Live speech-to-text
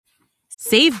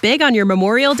Save big on your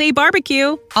Memorial Day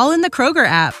barbecue, all in the Kroger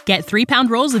app. Get 3-pound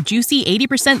rolls of juicy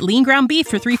 80% lean ground beef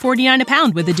for $3.49 a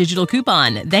pound with a digital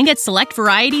coupon. Then get select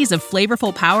varieties of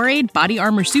flavorful Powerade, Body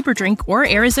Armor Super Drink, or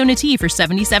Arizona tea for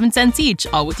 77 cents each,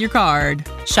 all with your card.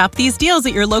 Shop these deals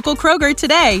at your local Kroger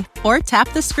today, or tap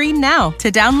the screen now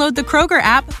to download the Kroger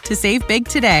app to save big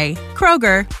today.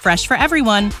 Kroger, fresh for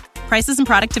everyone. Prices and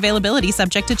product availability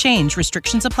subject to change.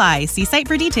 Restrictions apply. See site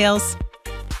for details.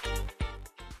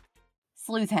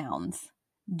 Sleuth hounds,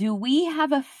 do we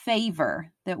have a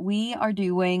favor that we are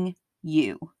doing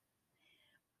you?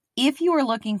 If you are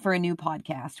looking for a new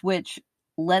podcast, which,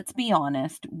 let's be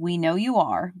honest, we know you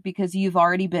are because you've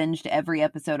already binged every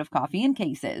episode of Coffee and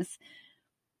Cases,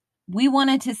 we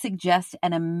wanted to suggest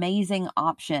an amazing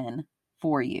option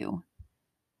for you.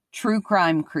 True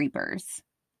Crime Creepers.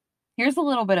 Here's a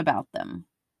little bit about them.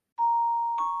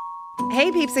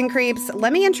 Hey peeps and creeps,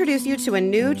 let me introduce you to a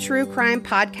new true crime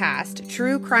podcast,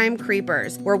 True Crime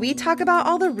Creepers, where we talk about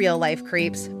all the real life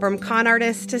creeps, from con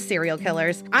artists to serial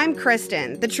killers. I'm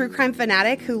Kristen, the true crime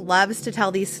fanatic who loves to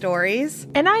tell these stories.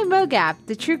 And I'm Mogab,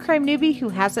 the true crime newbie who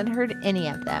hasn't heard any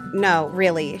of them. No,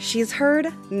 really, she's heard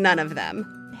none of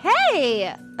them.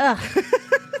 Hey! Ugh.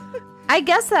 I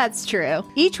guess that's true.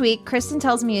 Each week, Kristen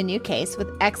tells me a new case with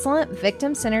excellent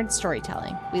victim-centered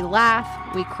storytelling. We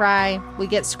laugh, we cry, we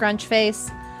get scrunch face,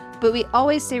 but we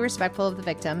always stay respectful of the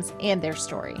victims and their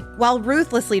story. While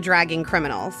ruthlessly dragging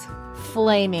criminals.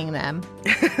 Flaming them.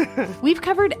 We've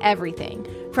covered everything,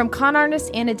 from con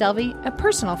artist Anna Delvey, a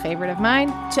personal favorite of mine,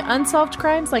 to unsolved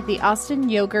crimes like the Austin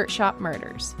Yogurt Shop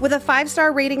murders. With a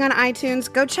 5-star rating on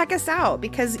iTunes, go check us out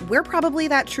because we're probably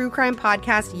that true crime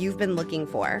podcast you've been looking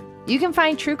for. You can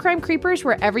find True Crime Creepers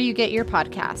wherever you get your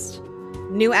podcast.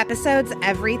 New episodes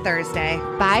every Thursday.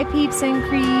 Bye, peeps and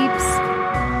creeps.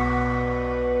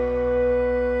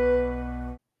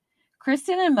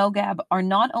 Kristen and Mogab are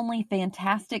not only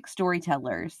fantastic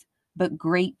storytellers, but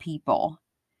great people.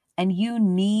 And you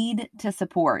need to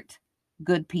support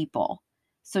good people.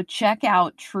 So check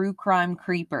out True Crime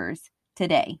Creepers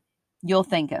today. You'll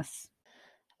thank us.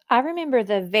 I remember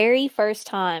the very first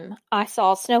time I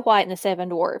saw Snow White and the Seven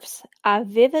Dwarfs. I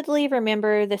vividly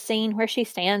remember the scene where she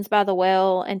stands by the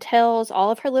well and tells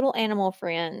all of her little animal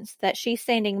friends that she's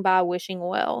standing by wishing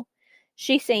well.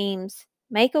 She sings,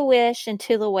 "Make a wish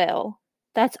into the well.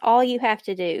 That's all you have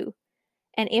to do.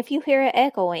 And if you hear it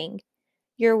echoing,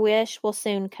 your wish will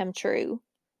soon come true."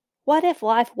 What if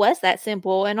life was that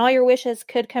simple and all your wishes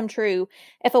could come true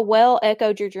if a well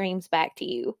echoed your dreams back to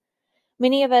you?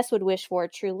 Many of us would wish for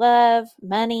true love,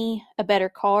 money, a better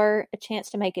car, a chance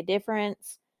to make a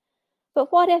difference.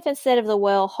 But what if instead of the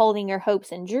well holding your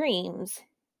hopes and dreams,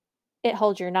 it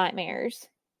holds your nightmares?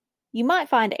 You might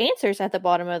find answers at the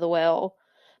bottom of the well,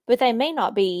 but they may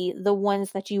not be the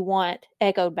ones that you want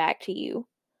echoed back to you.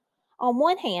 On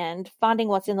one hand, finding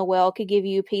what's in the well could give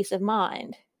you peace of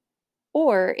mind,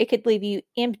 or it could leave you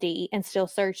empty and still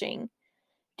searching.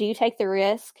 Do you take the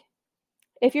risk?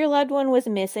 If your loved one was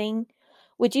missing,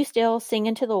 would you still sing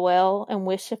into the well and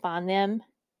wish to find them,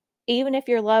 even if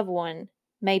your loved one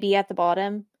may be at the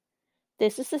bottom?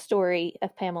 This is the story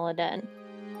of Pamela Dunn.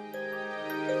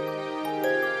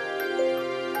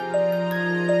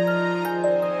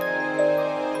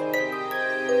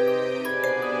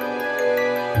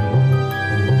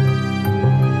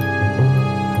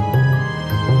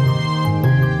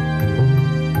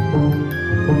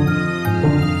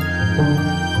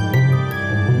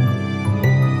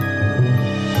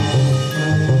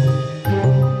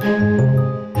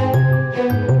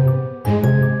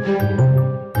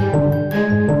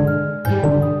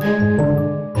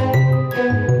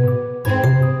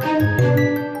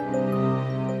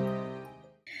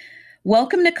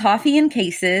 Welcome to Coffee and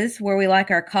Cases, where we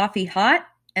like our coffee hot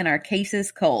and our cases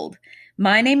cold.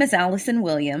 My name is Allison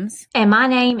Williams. And my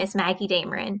name is Maggie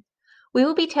Dameron. We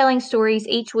will be telling stories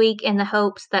each week in the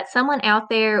hopes that someone out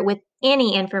there with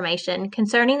any information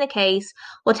concerning the case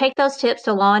will take those tips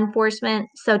to law enforcement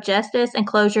so justice and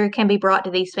closure can be brought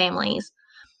to these families.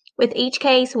 With each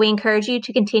case, we encourage you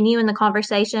to continue in the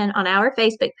conversation on our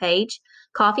Facebook page,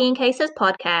 Coffee and Cases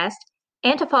Podcast,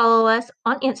 and to follow us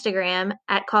on Instagram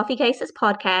at Coffee Cases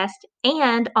Podcast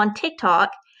and on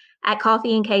TikTok at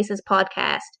Coffee and Cases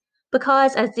Podcast.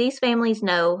 Because, as these families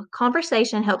know,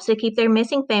 conversation helps to keep their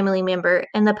missing family member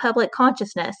in the public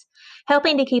consciousness,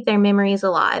 helping to keep their memories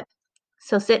alive.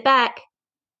 So sit back,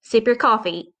 sip your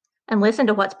coffee, and listen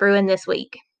to what's brewing this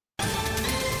week.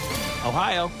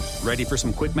 Ohio, ready for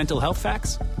some quick mental health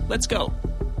facts? Let's go.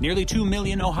 Nearly 2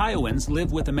 million Ohioans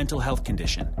live with a mental health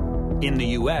condition. In the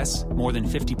U.S., more than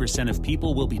 50% of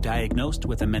people will be diagnosed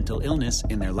with a mental illness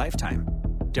in their lifetime.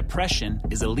 Depression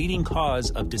is a leading cause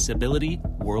of disability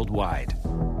worldwide.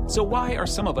 So why are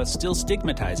some of us still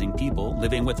stigmatizing people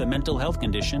living with a mental health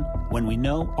condition when we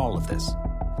know all of this?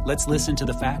 Let's listen to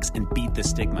the facts and beat the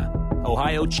stigma.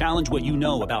 Ohio, challenge what you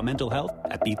know about mental health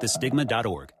at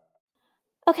beatthestigma.org.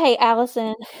 Okay,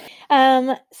 Allison.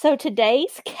 So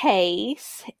today's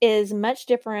case is much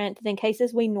different than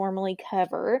cases we normally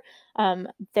cover.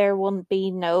 There will be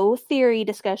no theory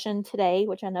discussion today,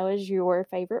 which I know is your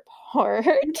favorite part.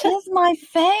 It is my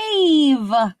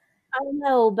fave. I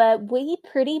know, but we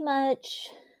pretty much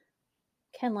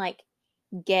can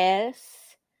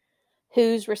guess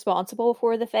who's responsible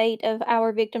for the fate of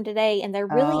our victim today, and there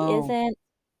really isn't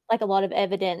a lot of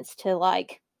evidence to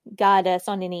guide us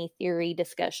on any theory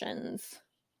discussions.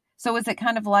 So is it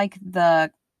kind of like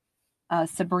the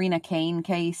Sabrina Cain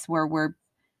case where we're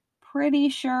pretty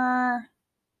sure?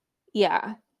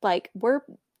 Yeah, we're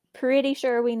pretty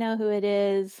sure we know who it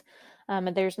is,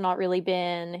 and there's not really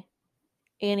been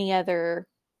any other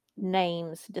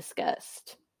names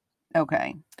discussed.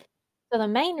 Okay. So the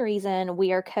main reason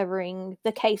we are covering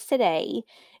the case today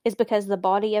is because the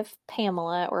body of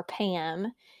Pamela, or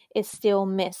Pam, is still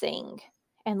missing.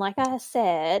 And like I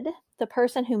said, the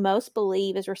person who most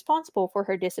believe is responsible for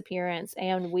her disappearance,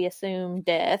 and we assume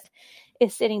death,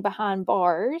 is sitting behind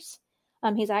bars.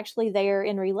 He's actually there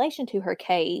in relation to her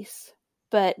case,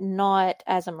 but not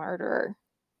as a murderer.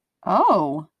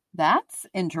 Oh, that's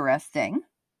interesting.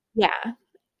 Yeah.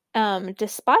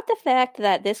 Despite the fact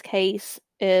that this case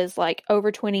is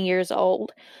over 20 years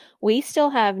old, we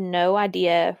still have no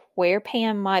idea where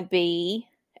Pam might be.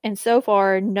 And so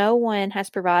far, no one has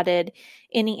provided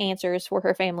any answers for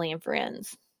her family and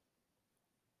friends.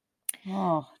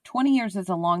 Oh, 20 years is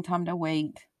a long time to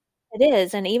wait. It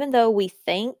is. And even though we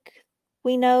think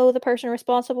we know the person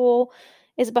responsible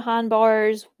is behind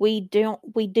bars, we do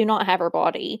not have her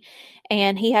body.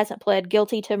 And he hasn't pled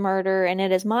guilty to murder. And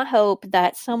it is my hope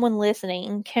that someone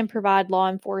listening can provide law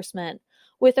enforcement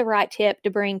with the right tip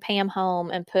to bring Pam home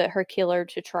and put her killer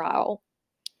to trial.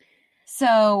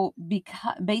 So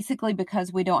basically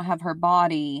because we don't have her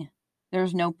body,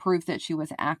 there's no proof that she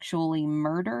was actually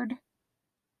murdered.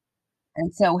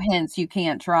 And so hence you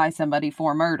can't try somebody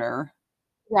for murder.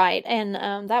 Right.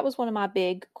 And that was one of my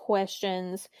big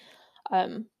questions.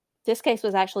 This case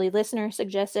was actually listener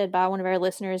suggested by one of our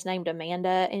listeners named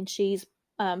Amanda, and she's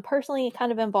personally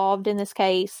kind of involved in this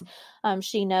case.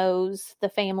 She knows the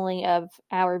family of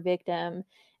our victim.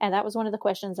 And that was one of the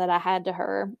questions that I had to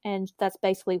her. And that's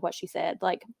basically what she said.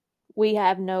 We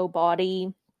have no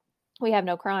body. We have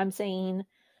no crime scene.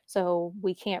 So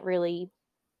we can't really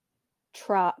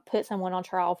put someone on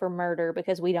trial for murder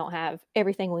because we don't have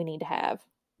everything we need to have.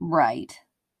 Right.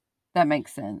 That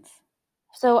makes sense.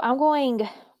 So I'm going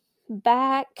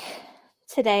back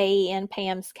today in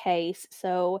Pam's case.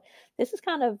 So this is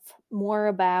kind of more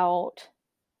about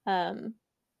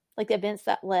the events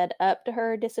that led up to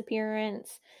her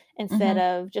disappearance instead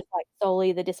of just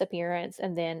solely the disappearance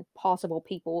and then possible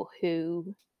people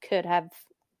who could have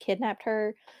kidnapped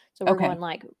her. So we're going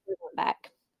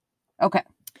back. Okay.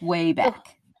 Way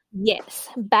back. Yes.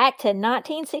 Back to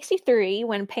 1963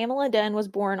 when Pamela Dunn was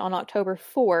born on October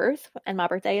 4th, and my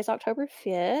birthday is October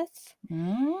 5th.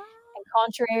 And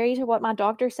contrary to what my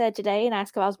doctor said today and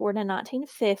asked if I was born in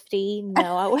 1950,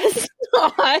 no, I was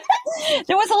not.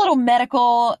 There was a little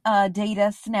medical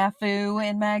data snafu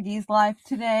in Maggie's life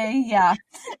today. Yeah.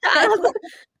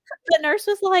 The nurse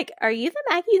was like, "Are you the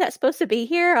Maggie that's supposed to be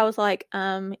here?" I was like,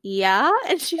 yeah.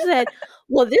 And she said,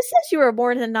 "Well, this says you were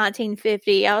born in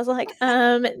 1950. I was like,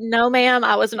 no, ma'am,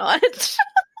 I was not.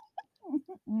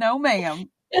 No, ma'am.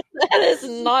 That is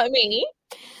not me.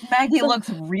 Maggie looks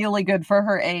really good for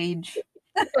her age.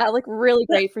 I look really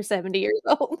great for 70 years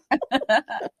old.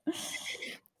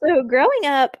 So growing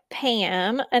up,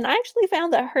 Pam, and I actually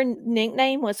found that her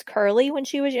nickname was Curly when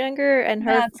she was younger, and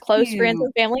her close friends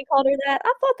and family called her that.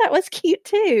 I thought that was cute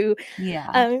too.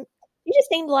 Yeah. She just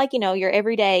seemed like, your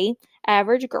everyday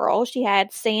average girl. She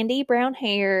had sandy brown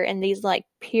hair and these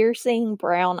piercing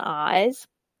brown eyes.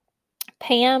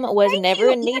 Pam was never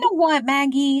in need. You know what,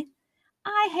 Maggie?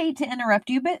 I hate to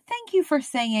interrupt you, but thank you for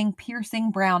saying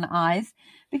piercing brown eyes,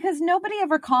 because nobody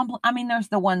ever there's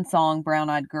the one song, Brown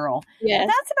Eyed Girl. Yes.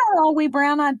 That's about all we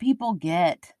brown-eyed people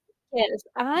get. Yes.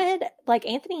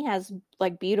 Anthony has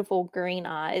beautiful green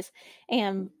eyes,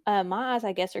 and my eyes,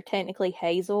 I guess, are technically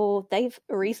hazel. They've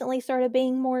recently started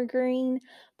being more green,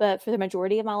 but for the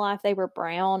majority of my life, they were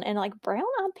brown, and brown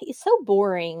eyed it's so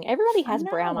boring. Everybody has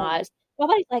brown eyes.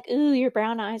 Nobody's like, "Ooh, your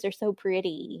brown eyes are so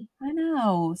pretty." I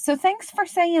know. So thanks for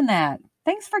saying that.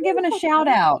 Thanks for giving a shout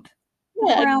out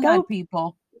to brown-eyed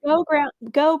people.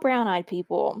 Go brown-eyed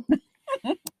people.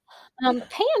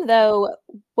 Pam, though,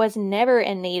 was never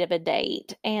in need of a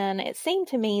date, and it seemed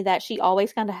to me that she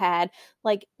always kind of had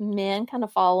like men kind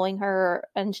of following her,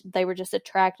 and they were just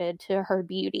attracted to her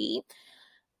beauty.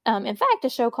 In fact, a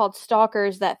show called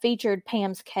Stalkers that featured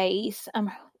Pam's case.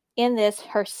 In this,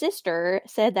 her sister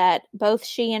said that both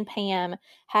she and Pam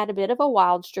had a bit of a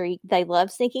wild streak. They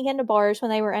loved sneaking into bars when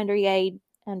they were underage,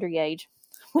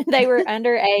 when they were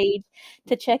underage,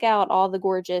 to check out all the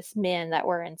gorgeous men that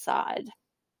were inside.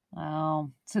 Oh,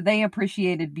 so they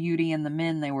appreciated beauty in the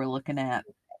men they were looking at.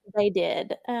 They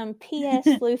did. P.S.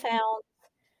 Sleuthhound,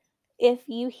 if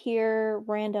you hear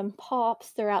random pops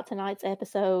throughout tonight's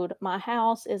episode, my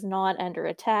house is not under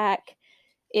attack.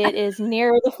 It is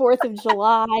near the 4th of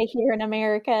July here in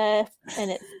America,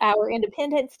 and it's our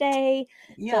Independence Day.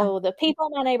 Yeah. So the people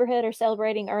in my neighborhood are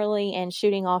celebrating early and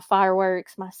shooting off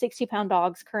fireworks. My 60-pound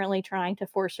dog's currently trying to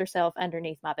force herself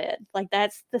underneath my bed. Like,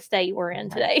 that's the state we're in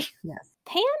today. Yes.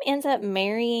 Pam ends up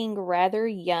marrying rather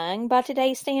young by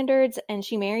today's standards, and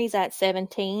she marries at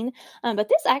 17. But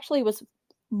this actually was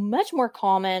much more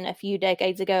common a few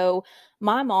decades ago.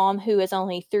 My mom, who is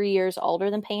only 3 years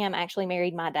older than Pam, actually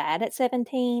married my dad at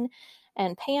 17.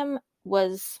 And Pam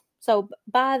was, so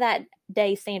by that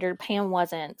day standard, Pam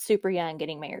wasn't super young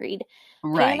getting married.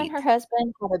 Right. Pam and her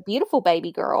husband had a beautiful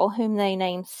baby girl whom they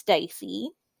named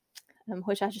Stacy,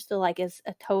 which I just feel like is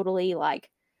a totally like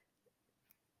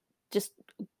just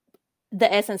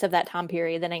the essence of that time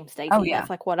period, the name Stacy. Oh, yeah. That's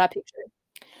like what I pictured.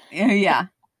 Yeah.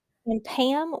 And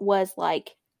Pam was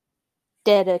like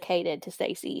dedicated to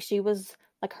Stacy. She was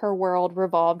like, her world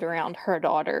revolved around her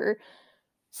daughter.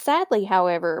 Sadly,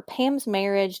 however, Pam's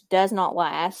marriage does not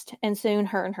last, and soon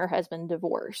her and her husband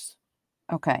divorce.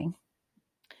 Okay.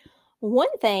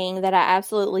 One thing that I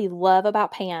absolutely love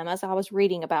about Pam as I was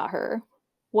reading about her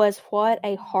was what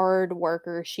a hard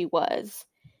worker she was.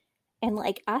 And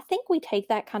like, I think we take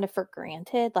that kind of for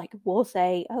granted. Like, we'll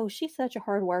say, oh, she's such a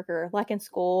hard worker. Like in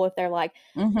school, if they're like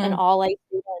an all A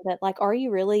student, that like, are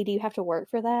you really? Do you have to work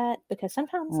for that? Because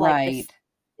sometimes like the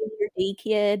senior D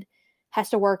kid has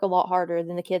to work a lot harder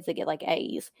than the kids that get like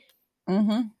A's.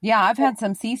 Yeah, I've had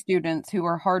some C students who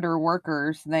are harder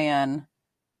workers than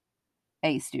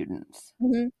A students.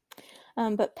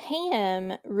 But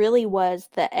Pam really was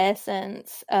the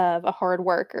essence of a hard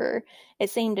worker.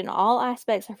 It seemed in all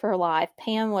aspects of her life,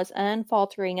 Pam was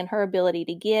unfaltering in her ability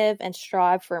to give and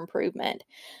strive for improvement.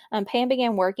 Pam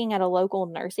began working at a local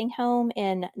nursing home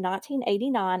in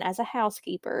 1989 as a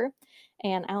housekeeper.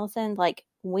 And Allison, like,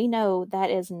 we know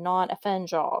that is not a fun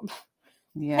job.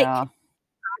 Yeah. Like, I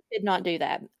could not do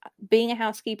that. Being a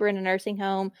housekeeper in a nursing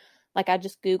home, like, I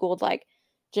just Googled, like,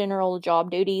 general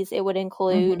job duties. It would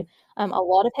include a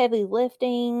lot of heavy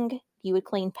lifting. You would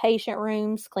clean patient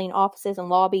rooms, clean offices and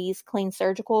lobbies, clean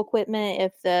surgical equipment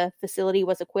if the facility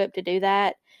was equipped to do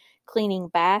that, cleaning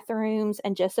bathrooms,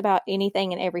 and just about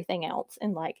anything and everything else.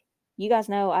 And like, you guys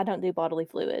know, I don't do bodily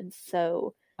fluids,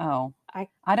 so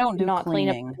I don't do not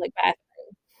cleaning. Clean up like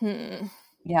bathroom.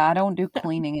 Yeah, I don't do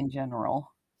cleaning in general.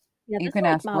 Yeah, you can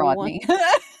ask Rodney.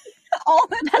 That's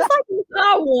like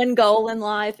my one goal in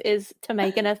life, is to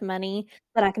make enough money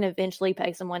that I can eventually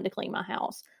pay someone to clean my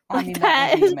house. Like, I mean,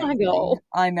 that is my goal.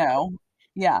 I know.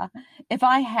 Yeah. If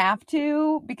I have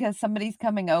to, because somebody's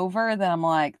coming over, then I'm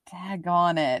like,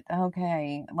 daggone it.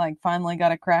 Okay. Like, finally got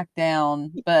to crack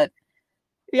down. But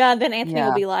yeah, then Anthony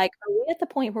will be like, are we at the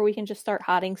point where we can just start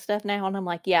hiding stuff now? And I'm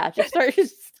like, yeah, just start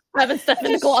having stuff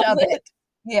in the closet.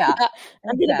 Yeah.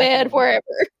 Under the bed,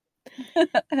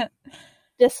 wherever.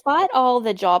 Despite all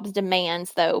the job's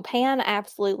demands, though, Pam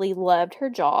absolutely loved her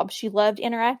job. She loved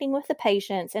interacting with the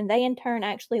patients, and they in turn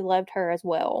actually loved her as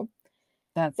well.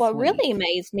 That's what really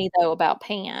amazed me, though, about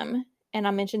Pam, and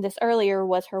I mentioned this earlier,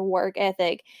 was her work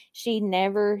ethic. She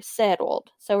never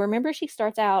settled. So remember, she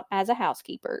starts out as a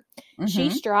housekeeper. She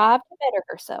strived to better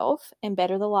herself and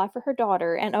better the life of her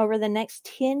daughter. And over the next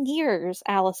 10 years,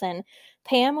 Allison,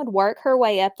 Pam would work her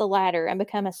way up the ladder and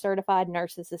become a certified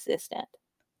nurse's assistant.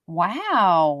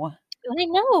 Wow. I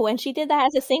know. And she did that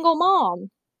as a single mom.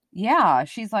 Yeah.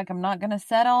 She's like, I'm not going to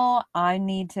settle. I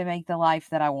need to make the life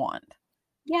that I want.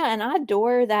 Yeah. And I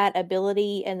adore that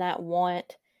ability and that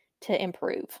want to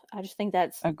improve. I just think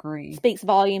that's speaks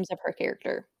volumes of her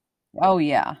character. Oh,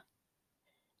 yeah.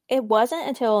 It wasn't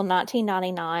until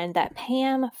 1999 that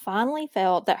Pam finally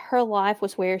felt that her life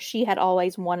was where she had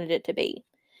always wanted it to be.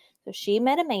 So she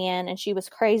met a man, and she was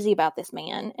crazy about this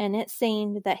man, and it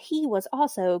seemed that he was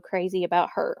also crazy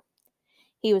about her.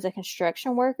 He was a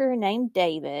construction worker named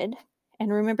David.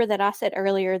 And remember that I said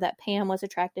earlier that Pam was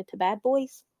attracted to bad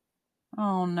boys?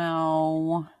 Oh,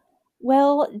 no.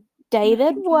 Well,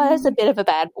 David was a bit of a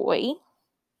bad boy.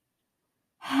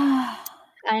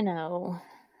 I know.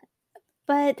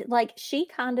 But, like, she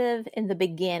kind of, in the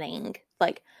beginning,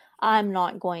 like, I'm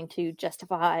not going to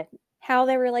justify how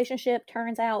their relationship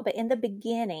turns out, but in the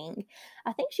beginning,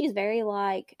 I think she's very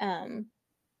like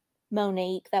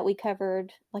Monique that we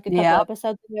covered like a couple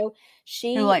episodes ago.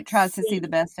 Who like tries to see the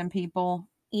best in people.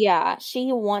 Yeah,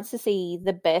 she wants to see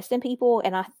the best in people,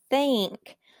 and I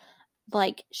think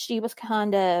like she was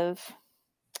kind of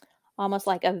almost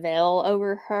like a veil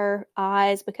over her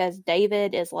eyes because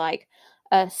David is like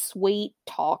a sweet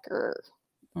talker.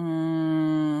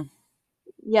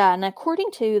 Yeah, and according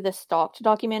to the Stalked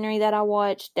documentary that I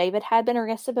watched, David had been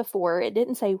arrested before. It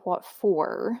didn't say what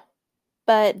for,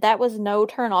 but that was no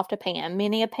turnoff to Pam.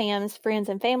 Many of Pam's friends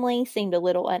and family seemed a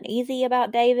little uneasy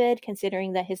about David,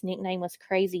 considering that his nickname was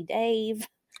Crazy Dave.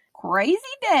 Crazy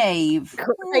Dave.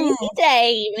 Crazy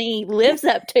Dave. He lives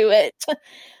up to it.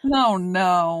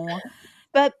 No.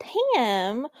 But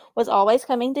Pam was always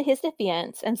coming to his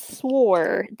defense and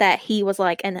swore that he was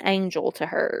like an angel to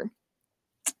her.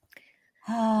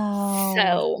 Oh.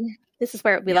 So this is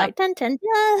where it would be like, dun, dun,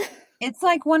 dun. It's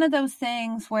like one of those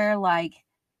things where like,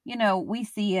 you know, we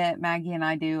see it, Maggie and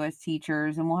I do as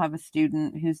teachers, and we'll have a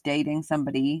student who's dating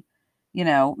somebody, you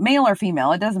know, male or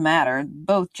female, it doesn't matter.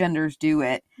 Both genders do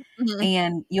it. Mm-hmm.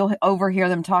 And you'll overhear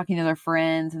them talking to their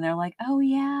friends and they're like, oh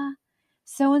yeah,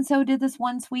 so-and-so did this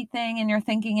one sweet thing, and you're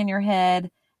thinking in your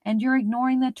head, and you're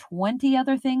ignoring the 20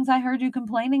 other things I heard you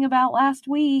complaining about last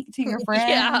week to your friends.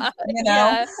 Yeah, you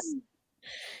know?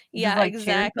 Yeah, like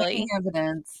exactly.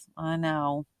 Evidence. I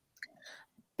know.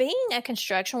 Being a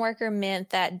construction worker meant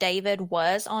that David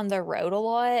was on the road a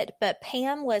lot, but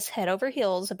Pam was head over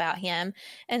heels about him,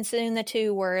 and soon the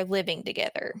two were living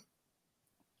together.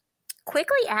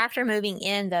 Quickly after moving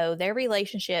in, though, their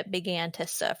relationship began to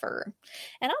suffer.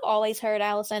 And I've always heard,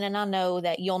 Allison, and I know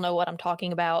that you'll know what I'm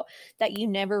talking about, that you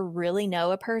never really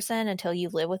know a person until you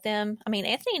live with them. I mean,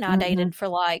 Anthony and I dated for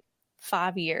like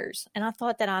 5 years, and I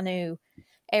thought that I knew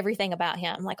everything about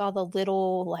him, like all the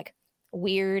little, like,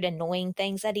 weird, annoying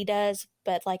things that he does,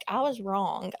 but like I was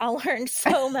wrong. I learned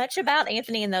so much about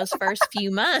Anthony in those first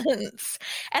few months,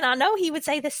 and I know he would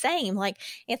say the same. Like,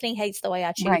 Anthony hates the way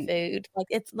I chew food. Like,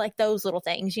 it's like those little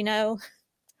things, you know.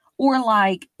 Or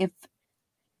like, if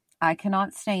I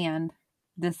cannot stand,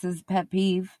 this is pet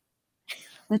peeve,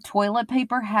 the toilet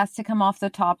paper has to come off the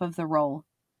top of the roll.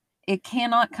 It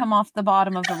cannot come off the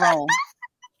bottom of the roll.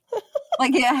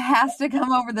 Like, it has to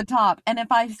come over the top, and if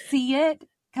I see it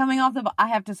coming off I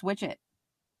have to switch it.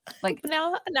 Like,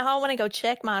 now I want to go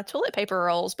check my toilet paper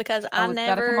rolls because I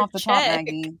never come off the check. Top,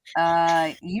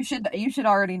 Maggie. You should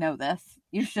already know this.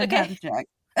 You should have to check.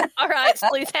 All right,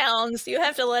 sleuth hounds, you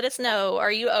have to let us know.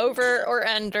 Are you over or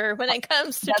under when it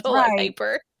comes to toilet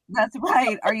paper? That's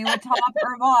right. Are you a top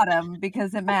or bottom?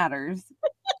 Because it matters.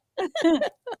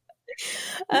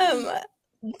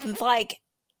 Like,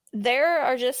 there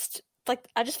are just like,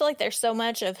 I just feel like there's so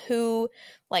much of who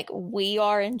like we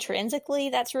are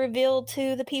intrinsically that's revealed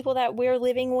to the people that we're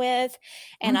living with.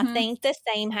 And I think the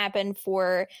same happened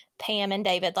for Pam and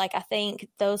David. Like, I think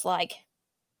those like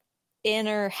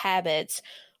inner habits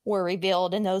were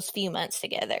revealed in those few months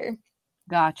together.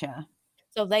 Gotcha.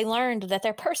 So they learned that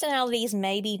their personalities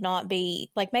maybe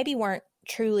weren't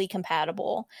truly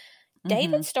compatible.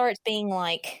 David starts being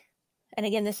like, and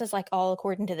again, this is like all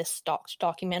according to this Stalked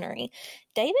documentary,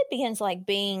 David begins like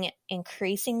being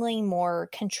increasingly more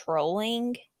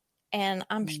controlling. And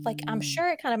I'm sure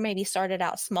it kind of maybe started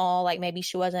out small. Like, maybe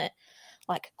she wasn't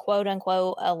like quote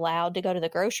unquote allowed to go to the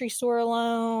grocery store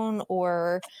alone,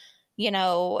 or, you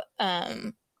know,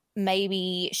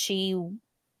 maybe she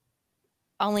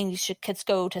only could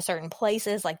go to certain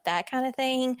places, like that kind of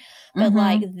thing. But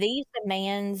like, these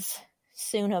demands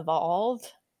soon evolve,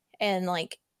 and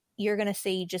like, you're going to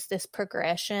see just this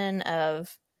progression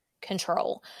of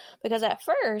control, because at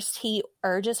first he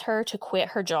urges her to quit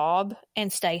her job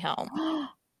and stay home.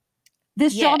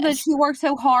 This job that she worked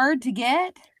so hard to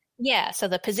get? Yeah. So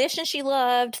the position she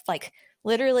loved, like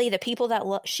literally the people that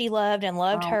she loved and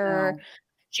loved her,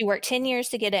 she worked 10 years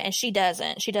to get it, and she does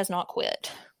not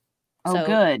quit. Oh, so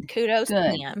good. Kudos to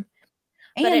him.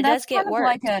 And but it does get worse.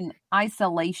 Like an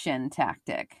isolation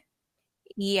tactic.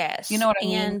 Yes. You know what I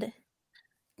mean? And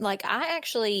like, I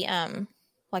actually,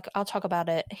 like, I'll talk about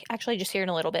it actually just here in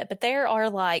a little bit, but there are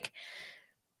like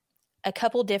a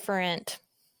couple different,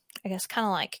 I guess, kind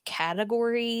of like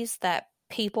categories that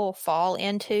people fall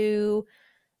into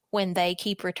when they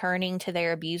keep returning to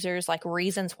their abusers, like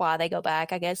reasons why they go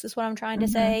back, I guess is what I'm trying to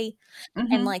say.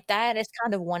 And like, that is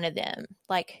kind of one of them.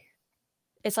 Like,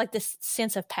 it's like this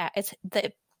sense of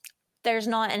there's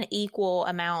not an equal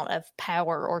amount of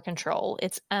power or control.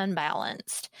 It's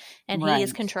unbalanced. And he is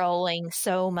Right. controlling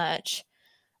so much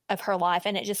of her life,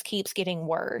 and it just keeps getting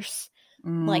worse.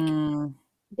 Like,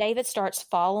 David starts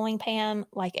following Pam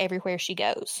like everywhere she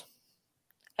goes.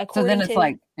 So then it's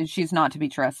like she's not to be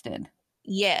trusted.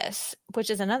 Yes, which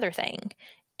is another thing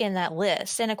in that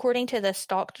list. And according to the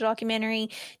Stalked documentary,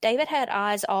 David had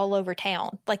eyes all over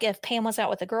town. Like if Pam was out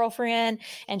with a girlfriend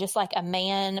and just like a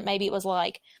man, maybe it was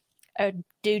like a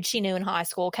dude she knew in high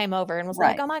school, came over and was Right.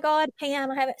 like, "Oh my God, Pam,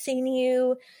 I haven't seen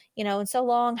you, in so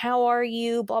long. How are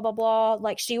you? Blah, blah, blah."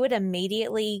 Like she would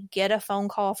immediately get a phone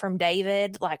call from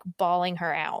David, like bawling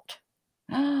her out.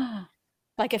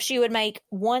 Like if she would make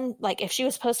one, like if she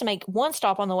was supposed to make one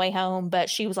stop on the way home, but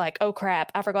she was like, "Oh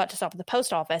crap, I forgot to stop at the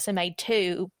post office," and made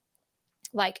two,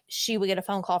 like she would get a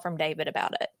phone call from David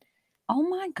about it. Oh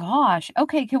my gosh.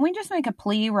 Okay, can we just make a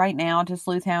plea right now to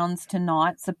sleuth hounds to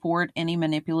not support any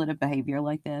manipulative behavior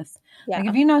like this? Yeah. Like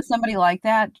if you know somebody like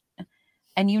that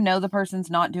and you know the person's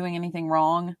not doing anything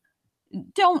wrong,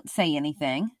 don't say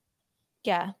anything.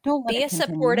 Yeah. Don't let Be it a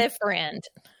continue. supportive friend.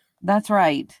 That's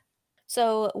right.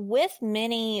 So, with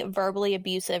many verbally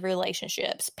abusive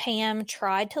relationships, Pam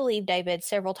tried to leave David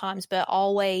several times, but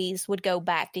always would go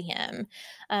back to him.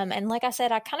 And like I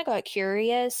said, I kind of got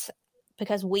curious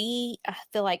because I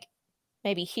feel like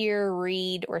maybe hear,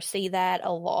 read, or see that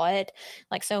a lot.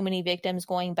 Like so many victims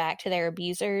going back to their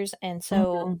abusers. And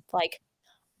so, like,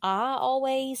 I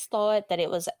always thought that it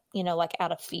was, like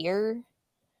out of fear.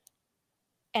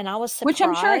 And I was surprised. Which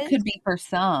I'm sure it could be for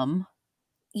some.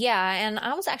 Yeah, and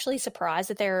I was actually surprised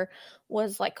that there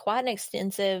was like quite an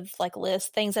extensive like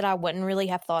list, things that I wouldn't really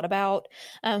have thought about.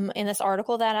 In this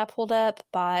article that I pulled up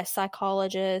by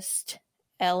psychologist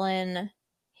Ellen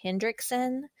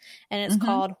Hendrickson, and it's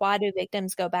called "Why Do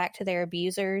Victims Go Back to Their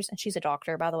Abusers?" And she's a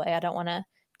doctor, by the way. I don't want to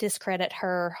discredit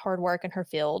her hard work in her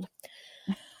field.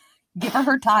 Give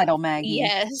her title, Maggie.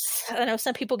 Yes, I know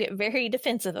some people get very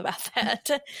defensive about that.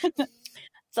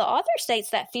 The author states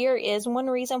that fear is one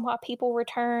reason why people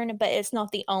return, but it's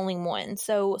not the only one.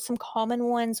 So some common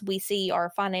ones we see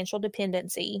are financial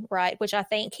dependency, right? Which I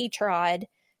think he tried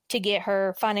to get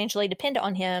her financially dependent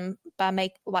on him by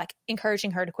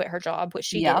encouraging her to quit her job, which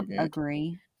she didn't.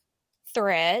 Agree.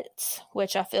 Threats,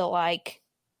 which I feel like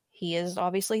he is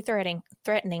obviously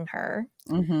threatening her.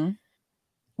 Mm-hmm.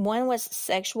 One was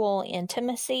sexual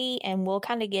intimacy, and we'll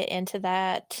kind of get into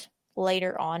that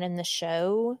later on in the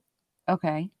show.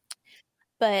 Okay.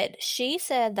 But she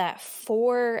said that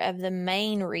 4 of the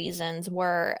main reasons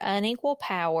were unequal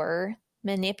power,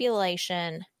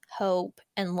 manipulation, hope,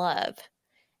 and love.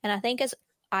 And I think as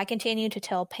I continue to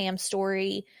tell Pam's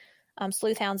story,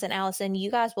 Sleuth Hounds and Allison,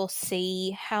 you guys will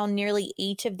see how nearly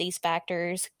each of these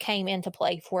factors came into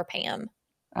play for Pam.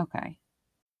 Okay.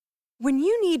 When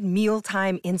you need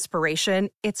mealtime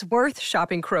inspiration, it's worth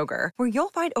shopping Kroger, where you'll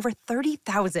find over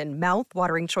 30,000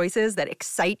 mouth-watering choices that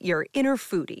excite your inner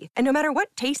foodie. And no matter what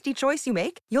tasty choice you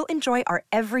make, you'll enjoy our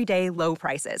everyday low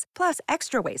prices, plus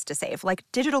extra ways to save, like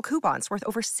digital coupons worth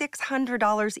over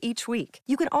 $600 each week.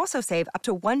 You can also save up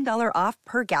to $1 off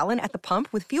per gallon at the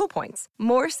pump with fuel points.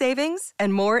 More savings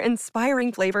and more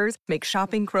inspiring flavors make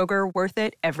shopping Kroger worth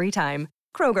it every time.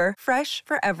 Kroger, fresh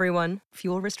for everyone.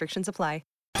 Fuel restrictions apply.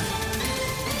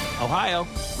 Ohio,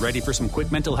 ready for some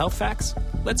quick mental health facts?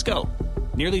 Let's go.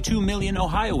 Nearly 2 million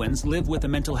Ohioans live with a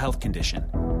mental health condition.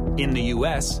 In the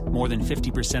U.S., more than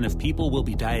 50% of people will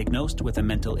be diagnosed with a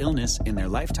mental illness in their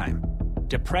lifetime.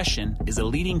 Depression is a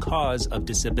leading cause of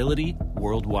disability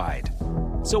worldwide.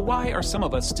 So why are some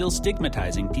of us still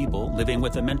stigmatizing people living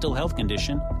with a mental health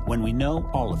condition when we know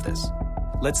all of this?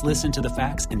 Let's listen to the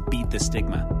facts and beat the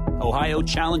stigma. Ohio,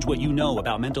 challenge what you know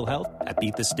about mental health at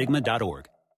beatthestigma.org.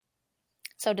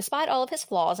 So despite all of his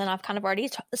flaws, and I've kind of already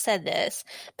said this,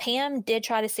 Pam did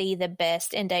try to see the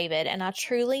best in David. And I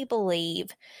truly believe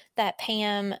that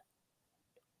Pam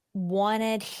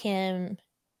wanted him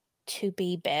to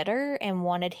be better and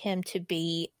wanted him to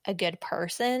be a good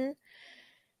person.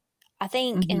 I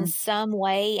think in some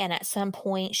way and at some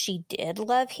point she did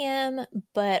love him,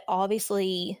 but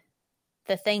obviously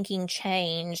the thinking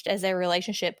changed as their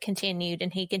relationship continued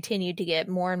and he continued to get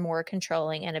more and more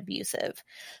controlling and abusive.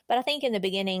 But I think in the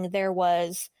beginning there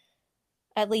was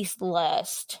at least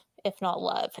lust, if not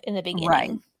love, in the beginning.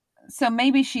 Right. So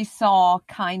maybe she saw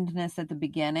kindness at the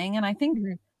beginning. And I think,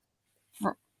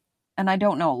 and I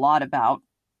don't know a lot about,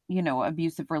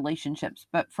 abusive relationships,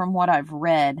 but from what I've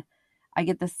read, I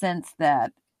get the sense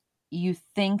that you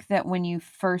think that when you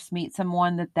first meet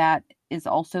someone that is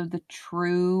also the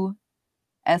true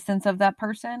essence of that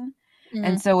person.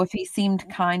 And so if he seemed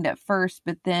kind at first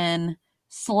but then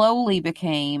slowly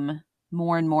became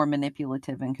more and more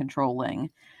manipulative and controlling,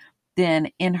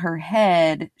 then in her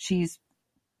head, she's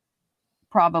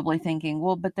probably thinking,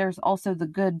 well, but there's also the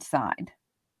good side.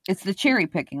 It's the cherry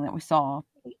picking that we saw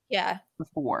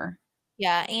before.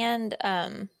 Yeah. And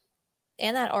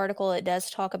in that article, it does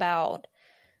talk about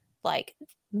like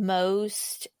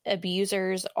most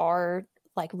abusers are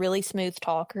like really smooth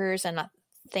talkers, and I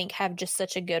think have just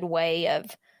such a good way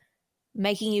of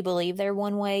making you believe they're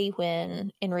one way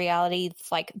when in reality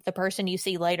it's like the person you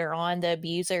see later on, the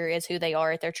abuser, is who they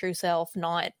are at their true self,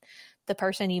 not the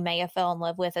person you may have fell in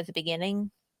love with at the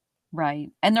beginning. Right.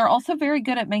 And they're also very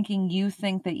good at making you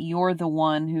think that you're the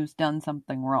one who's done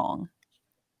something wrong.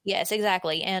 Yes,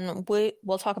 exactly. And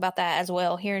we'll talk about that as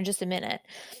well here in just a minute.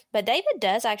 But David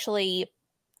does actually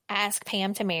ask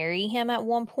Pam to marry him at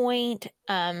one point,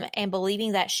 and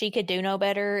believing that she could do no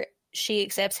better, she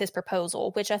accepts his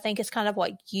proposal, which I think is kind of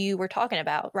what you were talking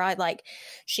about, right? Like,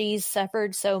 she's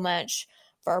suffered so much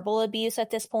verbal abuse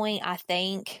at this point. I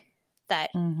think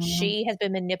that she has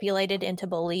been manipulated into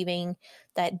believing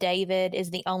that David is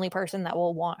the only person that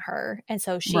will want her. And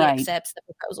so she accepts the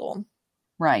proposal.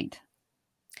 Right.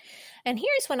 And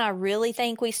here's when I really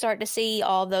think we start to see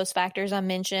all those factors I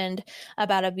mentioned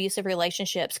about abusive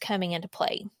relationships coming into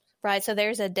play, right? So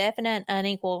there's a definite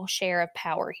unequal share of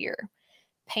power here.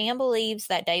 Pam believes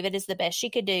that David is the best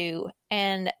she could do,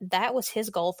 and that was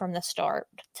his goal from the start,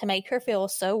 to make her feel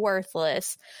so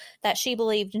worthless that she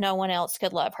believed no one else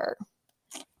could love her.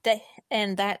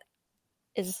 And that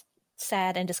is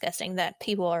sad and disgusting that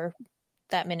people are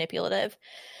that manipulative.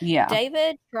 Yeah.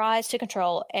 David tries to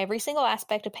control every single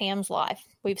aspect of Pam's life.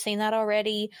 We've seen that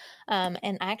already.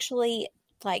 And actually,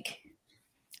 like,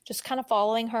 just kind of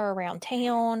following her around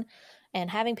town and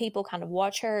having people kind of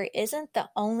watch her isn't the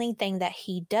only thing that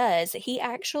he does. He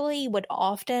actually would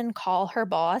often call her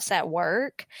boss at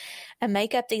work and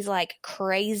make up these like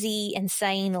crazy,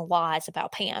 insane lies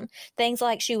about Pam. Things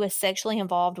like she was sexually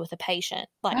involved with a patient,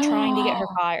 like trying to get her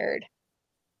fired.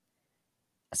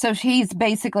 So she's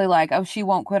basically like, oh, she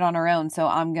won't quit on her own, so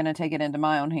I'm going to take it into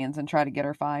my own hands and try to get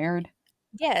her fired.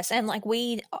 Yes, and like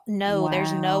we know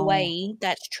there's no way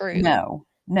that's true.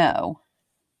 No.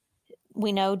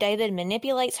 We know David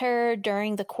manipulates her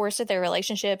during the course of their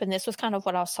relationship, and this was kind of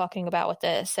what I was talking about with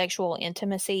the sexual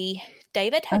intimacy.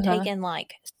 David had taken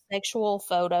like sexual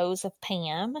photos of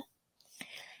Pam,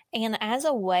 and as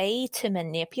a way to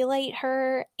manipulate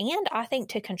her and I think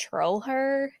to control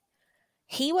her,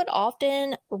 he would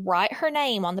often write her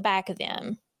name on the back of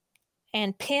them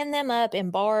and pin them up in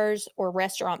bars or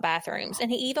restaurant bathrooms. And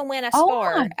he even went as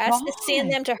far as to send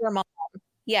them to her mom.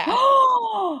 Yeah.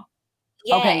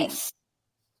 Yes.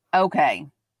 Okay.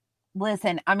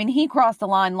 Listen, I mean, he crossed the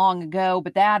line long ago,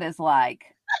 but that is like...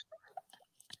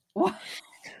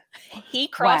 He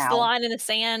crossed the line in the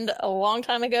sand a long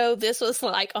time ago. This was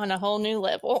like on a whole new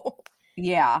level.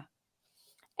 Yeah.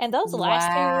 And those last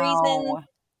two reasons,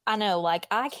 I know, like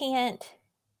I can't.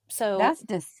 So that's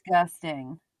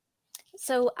disgusting.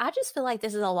 So I just feel like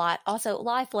this is a lot. Also,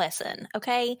 life lesson.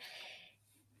 Okay.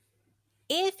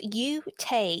 If you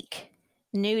take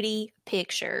nudie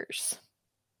pictures,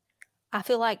 I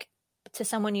feel like to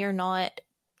someone you're not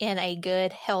in a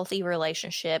good, healthy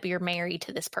relationship, you're married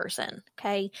to this person,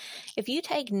 okay? If you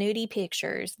take nudie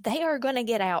pictures, they are going to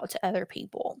get out to other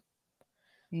people.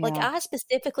 Yeah. Like, I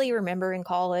specifically remember in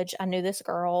college, I knew this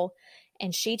girl,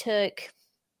 and she took,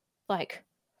 like,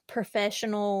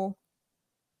 professional,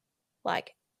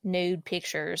 like, nude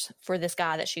pictures for this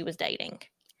guy that she was dating.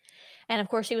 And, of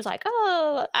course, he was like,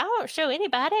 oh, I won't show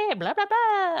anybody, blah, blah,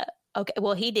 blah. Okay,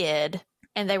 well, he did,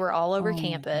 and they were all over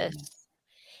campus.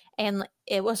 And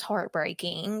it was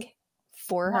heartbreaking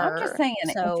for her. I'm just saying,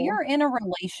 if you're in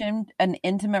an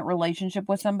intimate relationship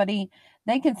with somebody,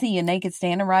 they can see you naked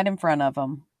standing right in front of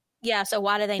them. Yeah, so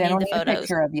why do they need the photos? A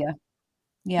picture of you.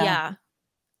 Yeah.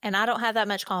 And I don't have that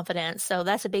much confidence, so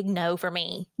that's a big no for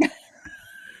me.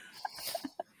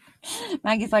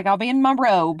 Maggie's like, I'll be in my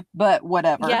robe, but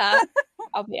whatever. Yeah.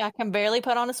 I can barely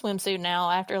put on a swimsuit now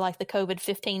after like the COVID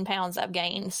 15 pounds I've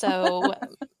gained. So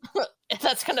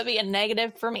that's going to be a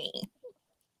negative for me.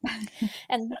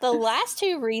 And the last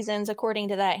two reasons, according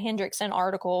to that Hendrickson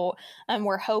article,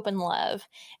 were hope and love.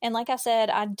 And like I said,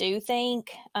 I do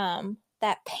think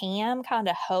that Pam kind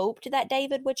of hoped that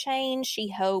David would change. She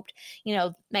hoped,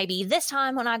 maybe this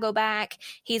time when I go back,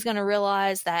 he's going to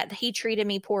realize that he treated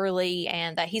me poorly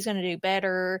and that he's going to do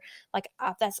better. Like,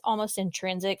 that's almost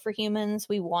intrinsic for humans.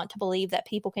 We want to believe that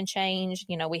people can change.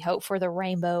 We hope for the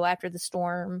rainbow after the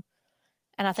storm.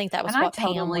 And I think that was what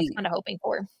Pam was kind of hoping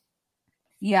for.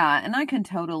 Yeah, and I can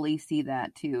totally see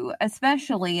that too.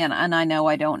 Especially, and I know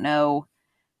I don't know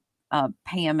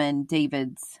Pam and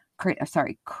David's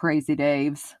Crazy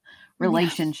Dave's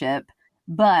relationship. Yeah.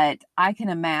 But I can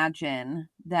imagine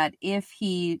that if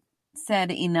he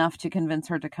said enough to convince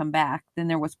her to come back, then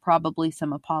there was probably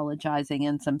some apologizing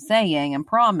and some saying and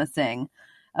promising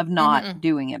of not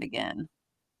doing it again.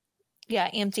 Yeah,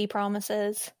 empty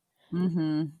promises.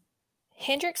 Mm-hmm.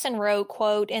 Hendrickson wrote,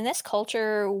 quote, "In this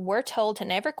culture, we're told to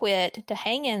never quit, to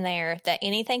hang in there, that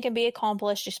anything can be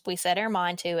accomplished if we set our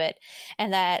mind to it,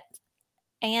 and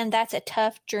that's a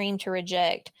tough dream to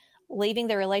reject. Leaving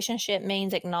the relationship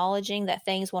means acknowledging that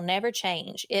things will never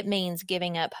change. It means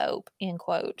giving up hope," end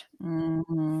quote.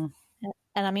 Mm-hmm.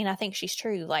 And I mean, I think she's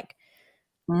true. Like,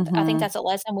 I think that's a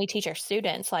lesson we teach our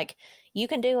students. Like, you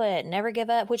can do it, never give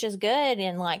up, which is good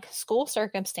in like school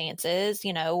circumstances,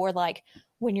 you know, or like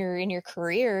when you're in your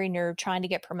career and you're trying to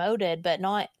get promoted, but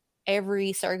not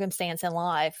every circumstance in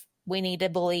life. We need to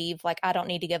believe, like, I don't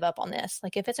need to give up on this.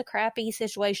 Like, if it's a crappy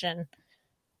situation,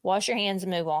 wash your hands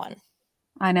and move on.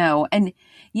 I know. And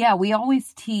yeah, we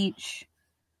always teach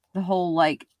the whole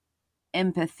like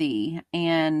empathy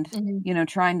and, you know,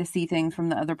 trying to see things from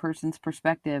the other person's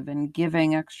perspective and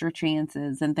giving extra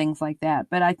chances and things like that.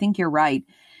 But I think you're right.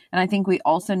 And I think we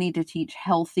also need to teach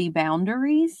healthy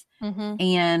boundaries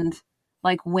and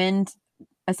like when,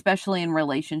 especially in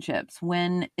relationships,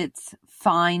 when it's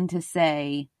fine to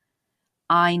say,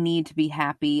 I need to be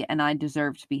happy and I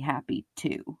deserve to be happy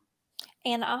too.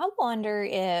 And I wonder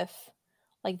if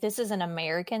like this is an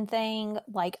American thing.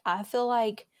 Like, I feel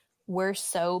like we're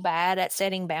so bad at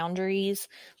setting boundaries,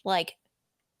 like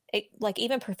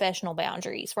even professional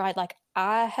boundaries, right? Like,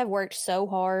 I have worked so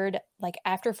hard, like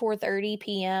after 4:30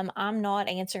 p.m., I'm not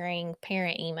answering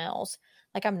parent emails.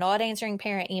 Like, I'm not answering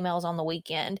parent emails on the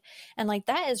weekend. And like,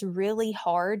 that is really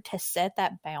hard to set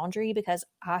that boundary because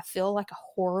I feel like a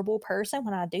horrible person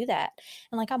when I do that.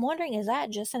 And like, I'm wondering, is that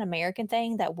just an American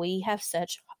thing that we have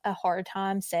such a hard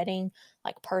time setting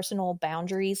like personal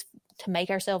boundaries to make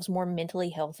ourselves more mentally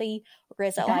healthy? Or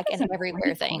is it like an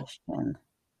everywhere thing?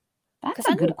 That's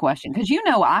a good question. Because, you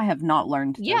know, I have not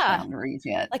learned those boundaries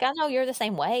yet. Like, I know you're the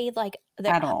same way. Like,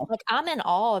 at all. Like, I'm in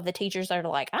awe of the teachers that are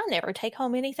like, I never take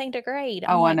home anything to grade.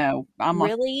 I know. I'm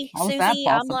really, like, Susie?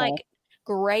 I'm like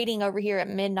grading over here at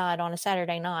midnight on a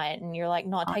Saturday night, and you're like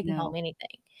not taking home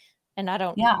anything. And I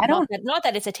don't. Yeah, I don't. Not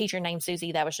that it's a teacher named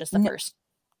Susie. That was just the first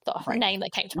name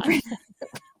that came to mind.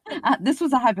 This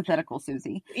was a hypothetical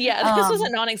Susie. Yeah, this was a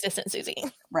non-existent Susie.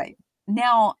 Right.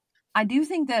 Now, I do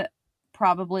think that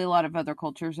probably a lot of other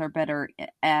cultures are better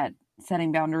at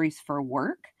setting boundaries for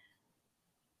work,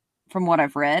 from what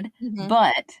I've read.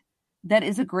 But that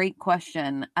is a great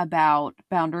question about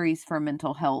boundaries for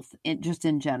mental health, just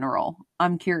in general.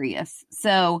 I'm curious.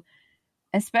 So,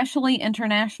 especially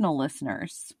international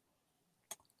listeners,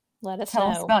 let us tell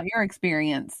us about your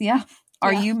experience. Yeah.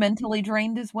 Are you mentally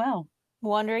drained as well?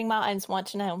 Wandering minds want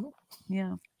to know.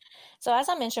 Yeah. So as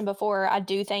I mentioned before, I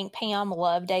do think Pam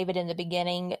loved David in the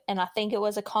beginning, and I think it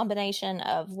was a combination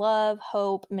of love,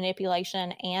 hope,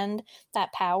 manipulation, and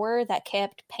that power that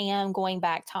kept Pam going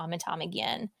back time and time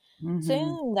again.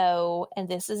 Soon, though, and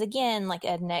this is again like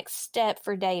a next step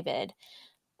for David,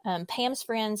 Pam's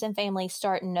friends and family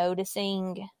start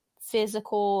noticing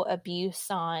physical abuse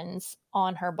signs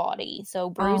on her body. So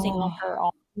bruising on her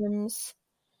arms.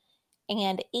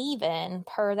 And even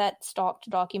per that stalked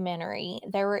documentary,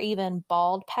 there were even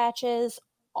bald patches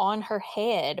on her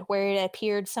head where it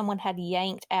appeared someone had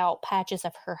yanked out patches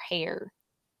of her hair.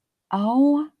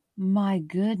 Oh my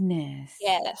goodness.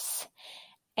 Yes.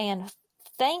 And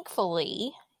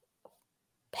thankfully,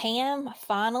 Pam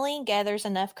finally gathers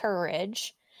enough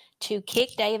courage to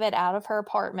kick David out of her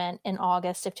apartment in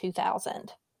August of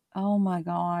 2000. Oh my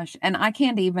gosh. And I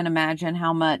can't even imagine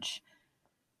how much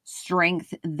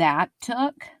strength that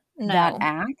took, that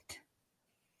act,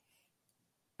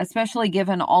 especially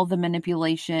given all the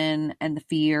manipulation and the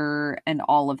fear and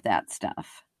all of that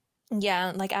stuff.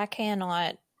 Yeah, like I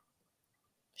cannot.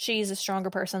 She's a stronger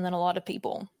person than a lot of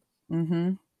people.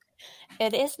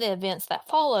 It is the events that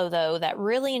follow, though, that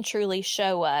really and truly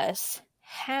show us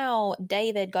how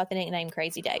David got the nickname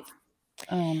Crazy Dave.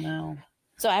 Oh no.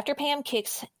 So after Pam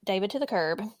kicks David to the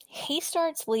curb, he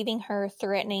starts leaving her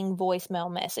threatening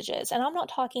voicemail messages. And I'm not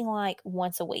talking like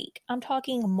once a week. I'm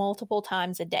talking multiple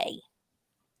times a day.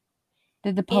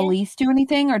 Did the police do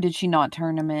anything, or did she not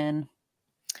turn him in?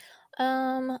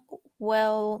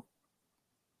 Well,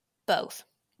 both.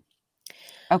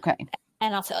 Okay.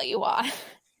 And I'll tell you why.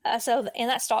 So in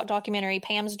that stock documentary,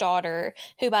 Pam's daughter,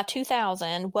 who by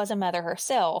 2000 was a mother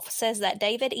herself, says that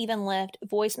David even left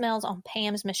voicemails on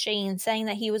Pam's machine saying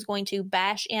that he was going to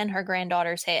bash in her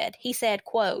granddaughter's head. He said,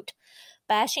 quote,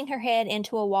 bashing her head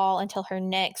into a wall until her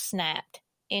neck snapped,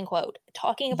 end quote.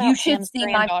 Talking about You should Pam's see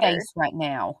my granddaughter. face right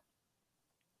now.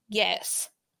 Yes.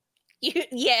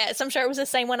 Yes, I'm sure it was the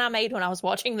same one I made when I was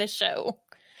watching this show.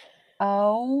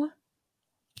 Oh.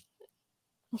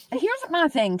 Here's my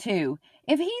thing, too.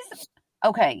 If he's...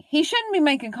 Okay, he shouldn't be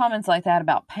making comments like that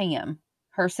about Pam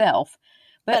herself.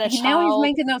 But now he's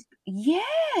making those...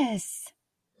 Yes!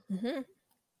 Mm-hmm.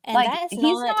 And like, he's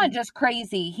not just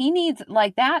crazy. He needs...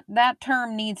 Like, that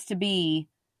term needs to be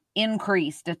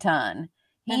increased a ton.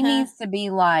 He needs to be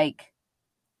like...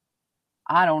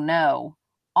 I don't know.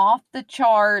 Off the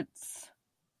charts.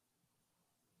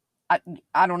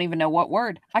 I don't even know what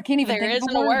word. I can't even think of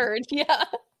the word. There isn't a word. Yeah.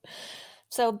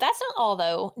 So that's not all,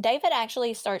 though. David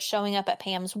actually starts showing up at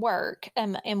Pam's work.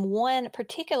 In one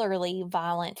particularly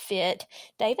violent fit,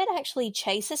 David actually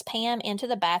chases Pam into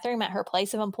the bathroom at her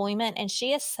place of employment, and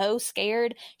she is so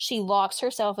scared, she locks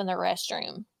herself in the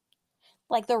restroom.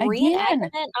 Like, the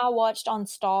reenactment I watched on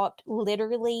Stalked,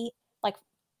 literally, like,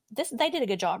 they did a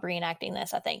good job reenacting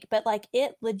this, I think. But, like,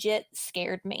 it legit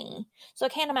scared me. So I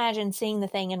can't imagine seeing the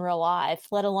thing in real life,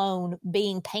 let alone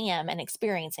being Pam and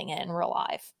experiencing it in real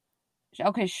life.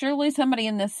 Okay, surely somebody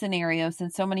in this scenario,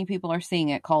 since so many people are seeing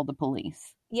it, called the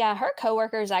police. Yeah, her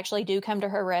coworkers actually do come to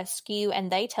her rescue,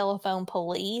 and they telephone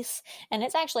police. And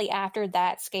it's actually after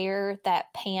that scare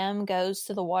that Pam goes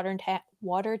to the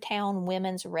Watertown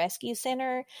Women's Rescue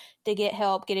Center to get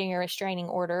help getting a restraining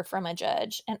order from a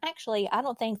judge. And actually, I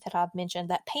don't think that I've mentioned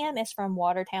that Pam is from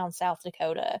Watertown, South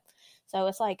Dakota. So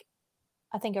it's like,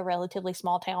 I think, a relatively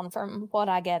small town from what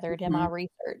I gathered in my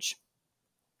research.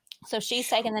 So she's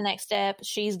taking the next step.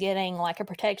 She's getting like a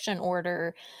protection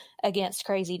order against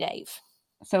Crazy Dave.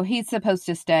 So he's supposed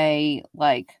to stay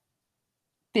like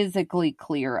physically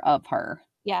clear of her.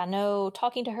 Yeah, no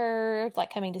talking to her,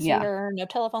 like coming to see her, no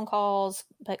telephone calls.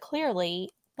 But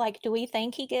clearly, like, do we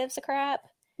think he gives a crap?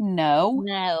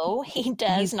 No, he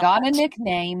does He's not. got a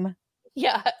nickname.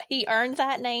 Yeah, he earned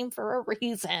that name for a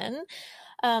reason.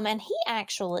 And he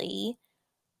actually,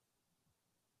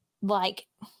 like,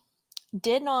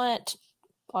 did not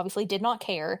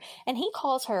care. And he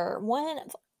calls her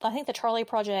I think the Charlie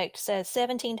Project says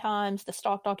 17 times. The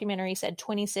Stalk documentary said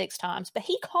 26 times. But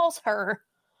he calls her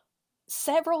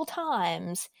several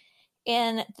times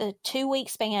in the 2-week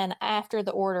span after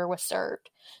the order was served.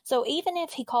 So even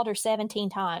if he called her 17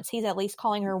 times, he's at least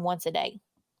calling her once a day.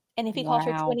 And if he calls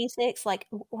her 26, like,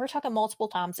 we're talking multiple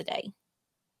times a day.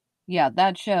 Yeah,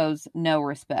 that shows no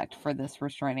respect for this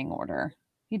restraining order.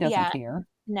 He doesn't care.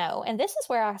 No, and this is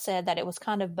where I said that it was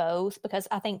kind of both, because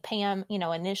I think Pam,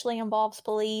 initially involves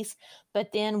police,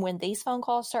 but then when these phone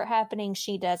calls start happening,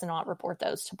 she does not report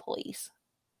those to police.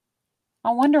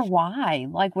 I wonder why.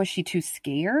 Like, was she too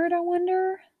scared, I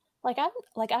wonder?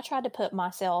 I tried to put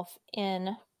myself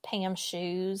in Pam's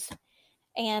shoes,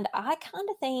 and I kind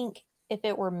of think if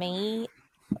it were me,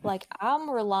 like, I'm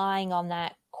relying on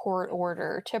that court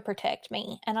order to protect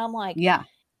me. And I'm like,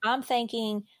 I'm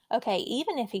thinking, okay,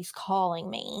 even if he's calling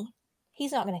me,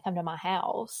 he's not going to come to my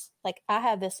house. Like, I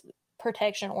have this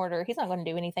protection order. He's not going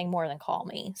to do anything more than call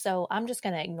me. So I'm just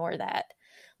going to ignore that.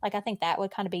 Like, I think that would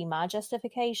kind of be my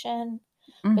justification.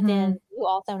 Mm-hmm. But then you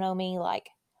also know me, like,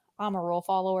 I'm a rule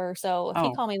follower. So if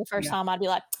he called me the first time, I'd be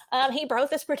like, he broke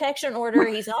this protection order.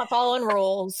 He's not following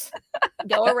rules.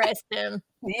 Go arrest him.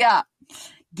 Yeah.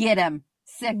 Get him.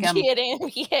 Sick him. Get him.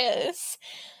 Yes.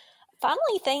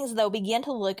 Finally, things, though, begin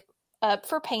to look up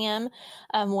for Pam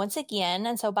once again.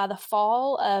 And so by the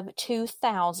fall of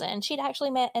 2000, she'd actually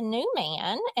met a new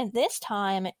man. And this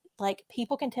time, like,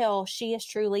 people can tell she is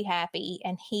truly happy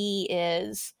and he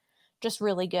is just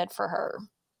really good for her.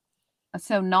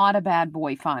 So not a bad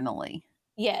boy, finally.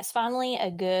 Yes, finally a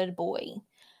good boy.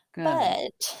 Good.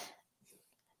 But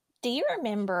do you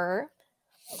remember,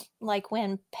 like,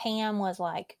 when Pam was,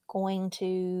 like, going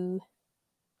to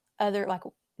other, like,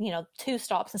 2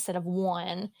 stops instead of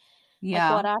 1?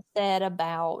 Yeah. Like what I said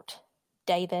about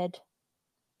David.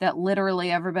 That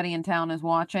literally everybody in town is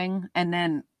watching and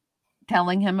then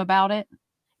telling him about it.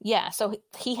 Yeah, so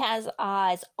he has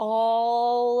eyes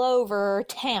all over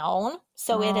town.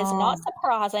 So it is not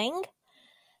surprising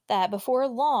that before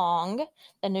long,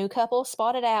 the new couple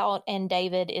spotted out and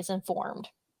David is informed.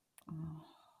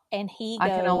 And he goes...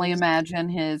 I can only imagine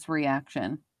his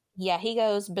reaction. Yeah, he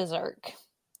goes berserk.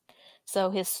 So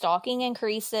his stalking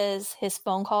increases, his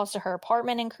phone calls to her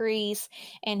apartment increase,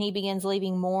 and he begins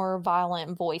leaving more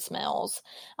violent voicemails.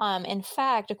 In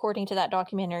fact, according to that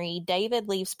documentary, David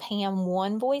leaves Pam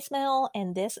 1 voicemail,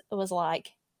 and this was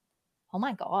like, oh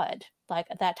my God, like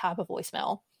that type of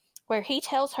voicemail, where he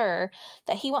tells her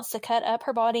that he wants to cut up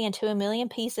her body into 1 million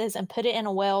pieces and put it in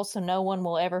a well so no one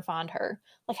will ever find her.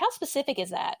 Like, how specific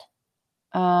is that?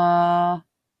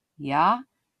 Yeah.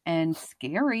 And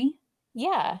scary.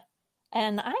 Yeah.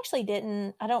 And I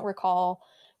actually I don't recall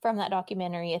from that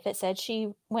documentary if it said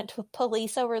she went to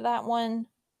police over that one.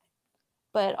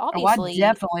 But obviously, I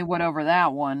definitely would over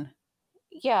that one.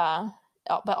 yeah.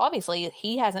 But obviously,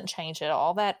 he hasn't changed at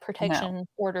all. That No. protection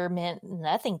order meant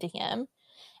nothing to him.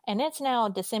 And it's now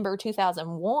December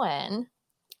 2001,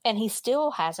 and he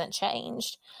still hasn't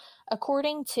changed.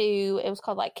 According to, it was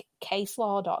called like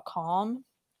caselaw.com,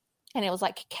 and it was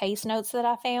like case notes that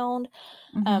I found.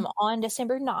 On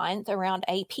December 9th, around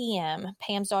 8 p.m.,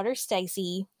 Pam's daughter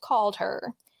Stacy called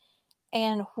her.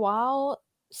 And while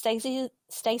Stacy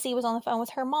was on the phone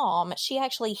with her mom, she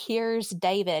actually hears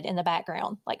David in the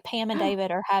background. Like Pam and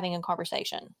David are having a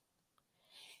conversation.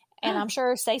 And I'm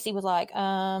sure Stacy was like,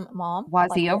 Mom. Why is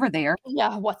like, he over there?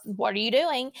 Yeah, what are you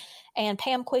doing? And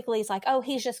Pam quickly is like, oh,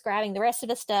 he's just grabbing the rest of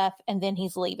his stuff and then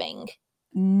he's leaving.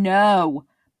 No.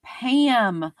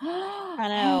 Pam. I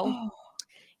know.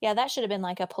 Yeah, that should have been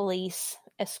like a police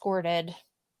escorted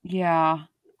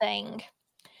thing.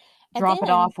 Drop it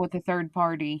off with a third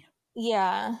party.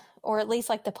 Yeah, or at least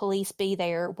like the police be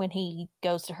there when he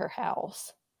goes to her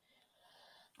house.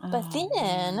 But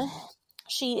then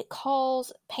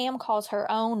Pam calls her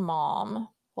own mom,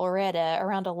 Loretta,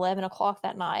 around 11 o'clock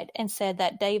that night and said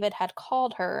that David had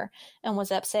called her and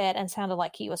was upset and sounded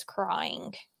like he was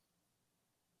crying.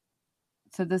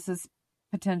 So this is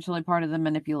potentially part of the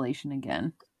manipulation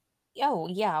again. Oh,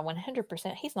 yeah,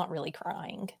 100%. He's not really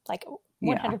crying. Like,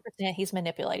 100% he's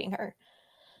manipulating her.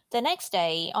 The next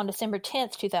day, on December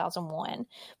 10th, 2001,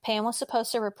 Pam was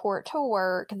supposed to report to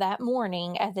work that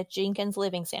morning at the Jenkins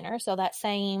Living Center. So that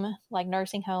same, like,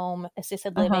 nursing home,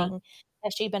 assisted living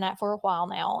that she'd been at for a while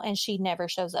now, and she never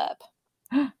shows up.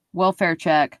 Welfare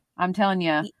check. I'm telling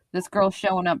you, this girl's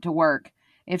showing up to work.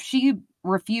 If she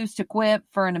refused to quit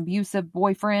for an abusive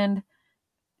boyfriend,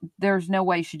 there's no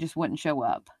way she just wouldn't show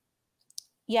up.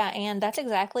 Yeah, and that's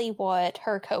exactly what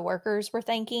her coworkers were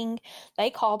thinking. They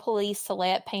call police to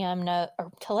let Pam know, or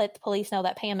to let the police know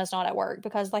that Pam is not at work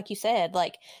because, like you said,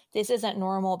 like this isn't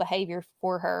normal behavior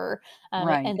for her,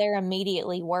 Right. And they're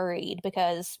immediately worried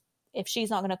because if she's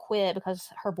not going to quit because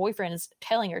her boyfriend is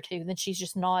telling her to, then she's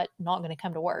just not going to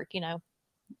come to work, you know.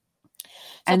 So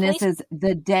and this is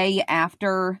the day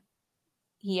after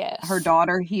her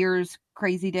daughter hears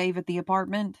Crazy Dave at the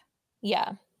apartment?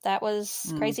 Yeah. That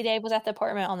was Crazy Dave was at the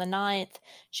apartment on the 9th.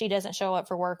 She doesn't show up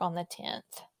for work on the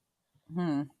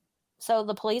 10th. So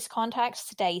the police contact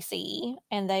Stacy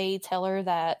and they tell her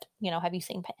that, you know, have you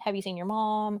seen your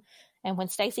mom? And when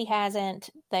Stacy hasn't,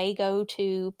 they go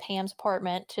to Pam's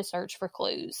apartment to search for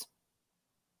clues.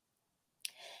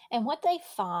 And what they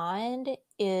find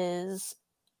is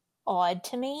odd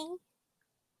to me.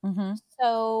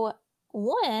 So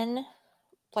one,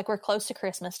 like we're close to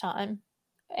Christmas time.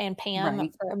 And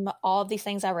Pam, from all of these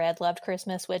things I read, loved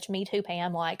Christmas, which me too,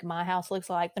 Pam. Like, my house looks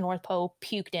like the North Pole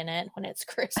puked in it when it's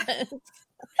Christmas.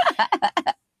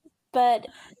 But,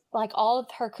 like, all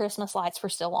of her Christmas lights were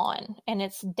still on, and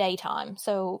it's daytime.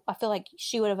 So I feel like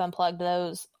she would have unplugged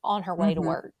those on her way to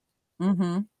work.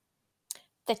 The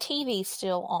TV's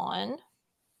still on.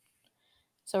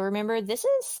 So remember, this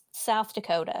is South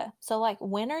Dakota. So, like,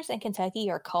 winters in Kentucky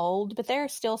are cold, but there are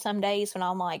still some days when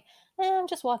I'm like, I'm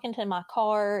just walking to my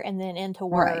car and then into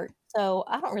work. Right. So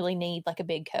I don't really need like a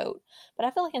big coat. But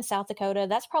I feel like in South Dakota,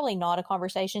 that's probably not a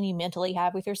conversation you mentally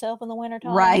have with yourself in the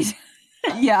wintertime. Right.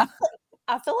 Yeah.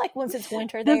 I feel like once it's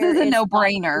winter there, this is a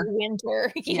no-brainer.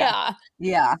 Winter. Yeah.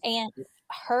 And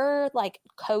her like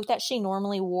coat that she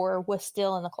normally wore was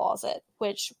still in the closet,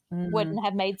 which wouldn't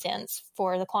have made sense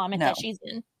for the climate that she's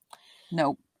in.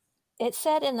 Nope. It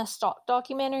said in the stock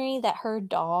documentary that her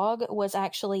dog was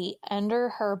actually under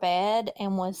her bed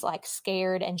and was like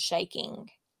scared and shaking.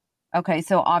 Okay,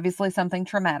 so obviously something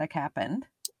traumatic happened.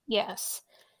 Yes.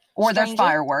 Or there's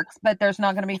fireworks, but there's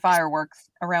not going to be fireworks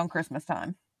around Christmas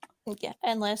time. Yeah,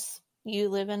 unless you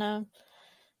live in a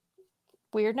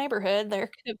weird neighborhood,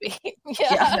 there could be.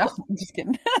 No, I'm just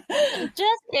kidding.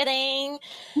 Just kidding.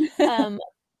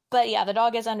 But yeah, the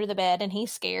dog is under the bed and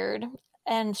he's scared.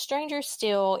 And stranger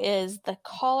still is the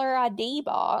caller ID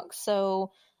box.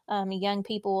 So, young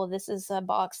people, this is a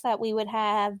box that we would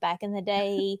have back in the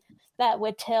day that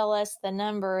would tell us the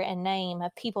number and name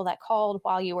of people that called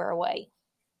while you were away.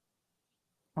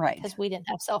 Right. Because we didn't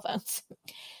have cell phones.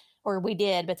 Or we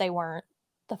did, but they weren't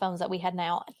the phones that we had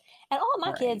now. And all of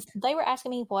my kids, they were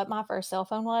asking me what my first cell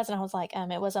phone was. And I was like,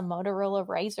 it was a Motorola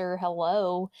Razr.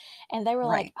 Hello. And they were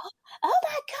like, oh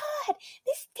my God,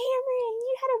 this Cameron,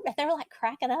 you had a, they were like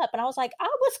cracking up. And I was like, I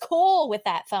was cool with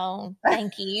that phone.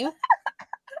 Thank you.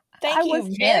 Thank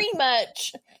you very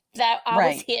much that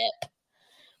I was hip.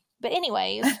 But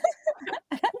anyways,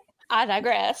 I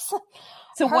digress.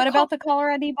 So what about the caller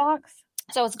ID box?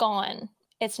 So it's gone.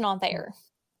 It's not there.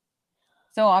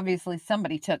 So obviously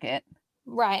somebody took it.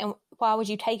 Right. And why would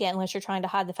you take it unless you're trying to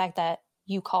hide the fact that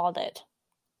you called it?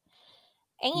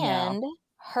 And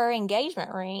her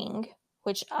engagement ring,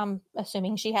 which I'm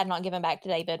assuming she had not given back to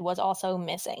David, was also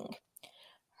missing.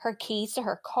 Her keys to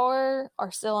her car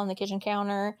are still on the kitchen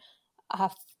counter. I'm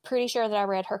pretty sure that I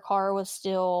read her car was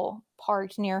still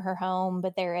parked near her home,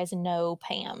 but there is no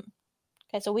Pam.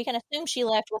 Okay, so we can assume she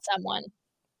left with someone.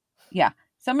 Yeah.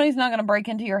 Somebody's not going to break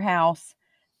into your house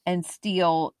and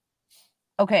steal.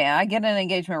 Okay, I get an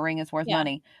engagement ring. It's worth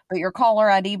money. But your caller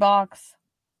ID box?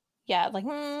 Yeah, like,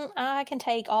 I can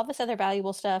take all this other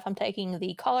valuable stuff. I'm taking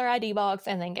the caller ID box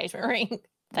and the engagement ring.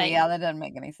 Yeah, that doesn't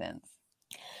make any sense.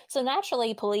 So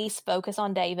naturally, police focus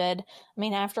on David. I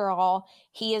mean, after all,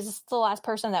 he is the last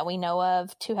person that we know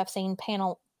of to have seen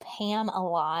Pam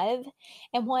alive.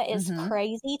 And what is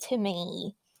crazy to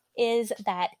me is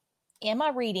that in my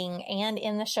reading and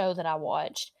in the show that I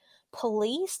watched,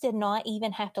 police did not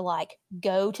even have to like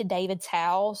go to David's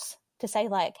house to say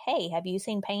like, hey, have you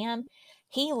seen Pam?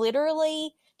 He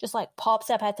literally just like pops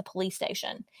up at the police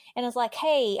station and is like,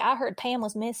 hey, I heard Pam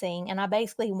was missing and I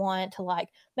basically want to like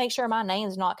make sure my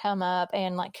name's not come up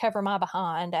and like cover my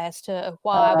behind as to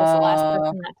why I was the last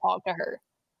person that talked to her.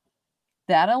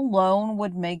 That alone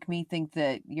would make me think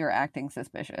that you're acting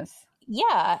suspicious.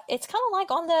 Yeah, it's kind of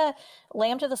like on the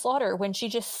Lamb to the Slaughter when she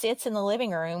just sits in the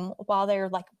living room while they're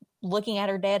like looking at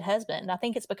her dead husband. I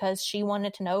think it's because she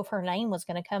wanted to know if her name was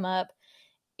going to come up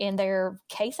in their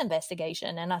case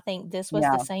investigation. And I think this was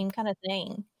the same kind of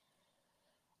thing.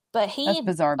 But that's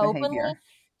bizarre behavior.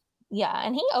 Yeah,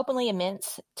 and he openly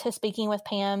admits to speaking with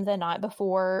Pam the night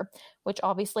before, which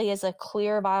obviously is a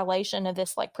clear violation of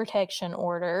this like protection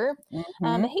order. He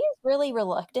is really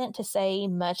reluctant to say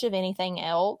much of anything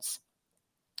else.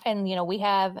 And, you know, we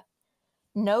have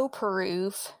no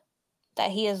proof that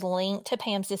he is linked to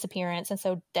Pam's disappearance. And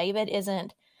so David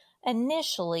isn't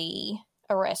initially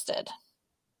arrested.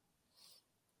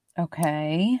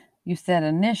 Okay. You said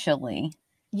initially.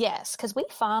 Yes, because we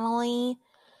finally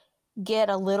get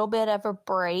a little bit of a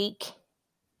break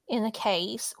in the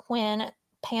case when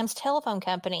Pam's telephone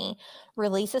company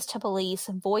releases to police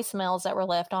voicemails that were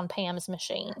left on Pam's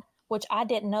machine, which I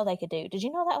didn't know they could do. Did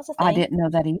you know that was a thing? I didn't know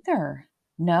that either.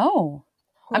 No.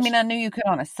 I mean, I knew you could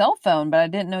on a cell phone, but I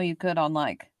didn't know you could on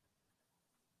like,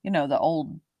 you know, the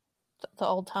old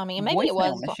timey. And maybe it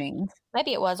was machines.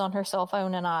 Maybe it was on her cell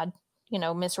phone and I, you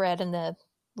know, misread in the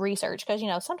research because, you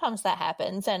know, sometimes that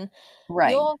happens. And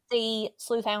you'll see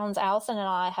Sleuthhounds, Allison and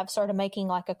I have started making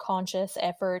like a conscious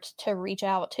effort to reach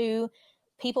out to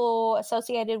people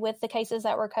associated with the cases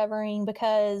that we're covering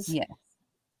because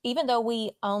even though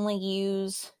we only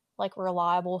use like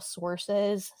reliable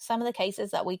sources, some of the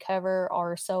cases that we cover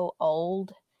are so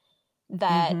old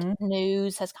that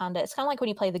news has it's kind of like when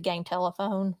you play the game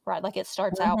telephone, right? Like it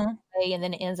starts out one way and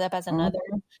then it ends up as another.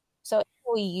 So if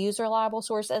we use reliable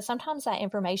sources, sometimes that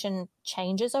information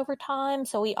changes over time.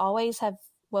 So we always have,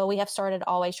 we have started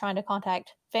always trying to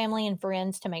contact family and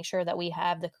friends to make sure that we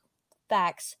have the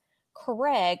facts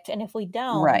correct. And if we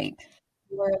don't,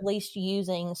 we're at least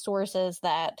using sources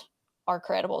that are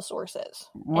credible sources.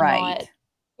 Right. And not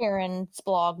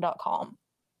Karen'sBlog.com.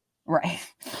 Right.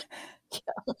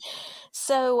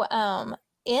 So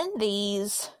in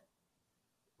these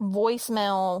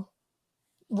voicemails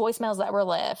that were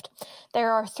left,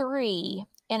 there are 3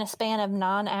 in a span of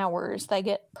 9 hours. They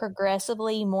get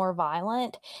progressively more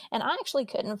violent. And I actually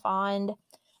couldn't find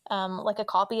like a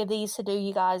copy of these to do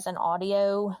you guys an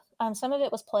audio. Some of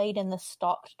it was played in the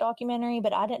Stalked documentary,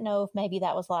 but I didn't know if maybe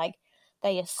that was like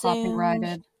they assumed.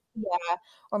 Copyrighted. Yeah.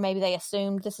 Or maybe they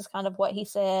assumed this is kind of what he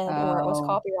said or it was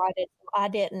copyrighted. I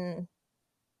didn't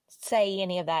say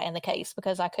any of that in the case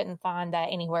because I couldn't find that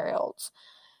anywhere else.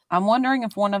 I'm wondering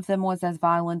if one of them was as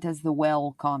violent as the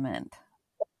well comment.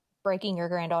 Breaking your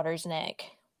granddaughter's neck.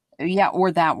 Yeah,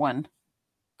 or that one.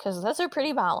 Because those are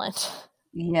pretty violent.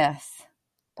 Yes.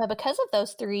 But because of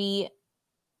those 3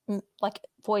 like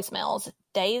voicemails,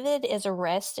 David is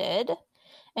arrested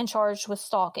and charged with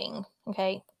stalking.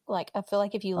 Okay. Like I feel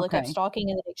like if you look up stalking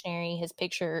in the dictionary, his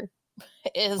picture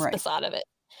is beside of it.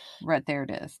 Right there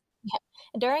it is.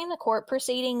 Yeah. During the court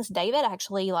proceedings, David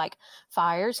actually like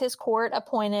fires his court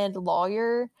appointed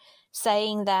lawyer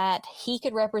saying that he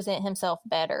could represent himself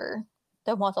better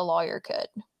than what the lawyer could.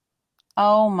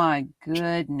 Oh my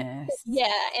goodness.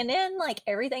 Yeah. And then like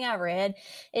everything I read,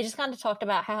 it just kind of talked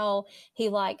about how he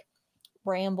like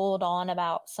rambled on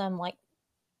about some like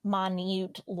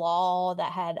minute law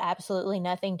that had absolutely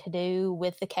nothing to do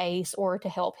with the case or to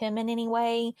help him in any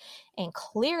way. And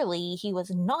clearly he was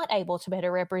not able to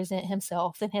better represent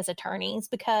himself than his attorneys,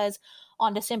 because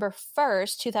on December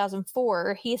 1st,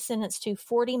 2004, he is sentenced to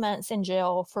 40 months in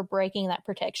jail for breaking that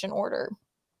protection order.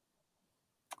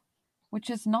 Which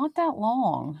is not that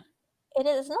long. It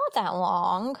is not that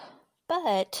long,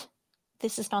 but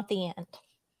this is not the end.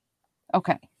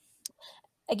 Okay.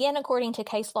 Again, according to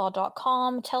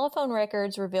caselaw.com, telephone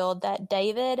records revealed that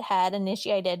David had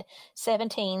initiated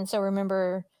 17. So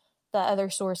remember, the other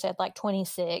source said like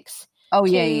 26. Oh,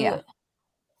 yeah.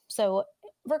 So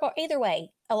either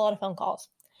way, a lot of phone calls.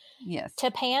 Yes.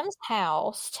 To Pam's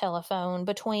house telephone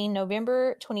between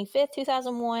November 25th,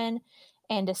 2001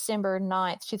 and December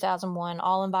 9th, 2001,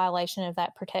 all in violation of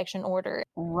that protection order.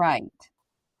 Right.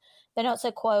 The note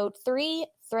said, quote, 3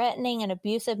 threatening and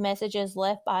abusive messages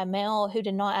left by a male who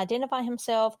did not identify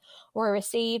himself were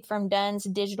received from Dunn's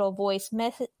digital voice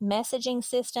messaging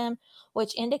system,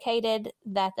 which indicated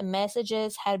that the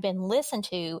messages had been listened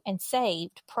to and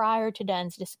saved prior to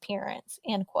Dunn's disappearance,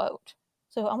 end quote.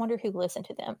 So I wonder who listened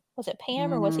to them. Was it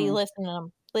Pam or was he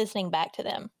listening back to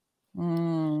them?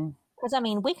 Because, I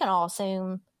mean, we can all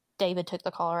assume David took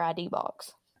the caller ID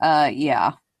box.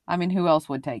 Yeah. I mean, who else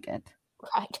would take it?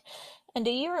 Right. And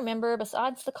do you remember,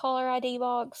 besides the caller ID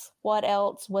box, what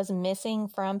else was missing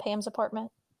from Pam's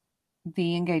apartment?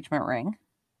 The engagement ring.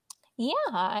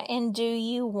 Yeah. And do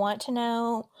you want to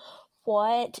know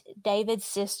what David's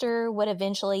sister would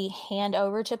eventually hand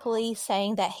over to police,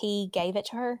 saying that he gave it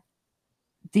to her?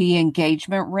 The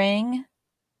engagement ring?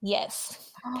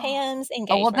 Yes. Pam's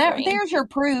engagement ring. There's your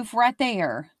proof right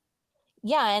there.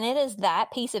 Yeah, and it is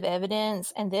that piece of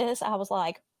evidence. And this, I was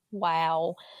like,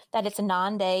 wow, that it's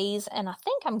 9 days. And I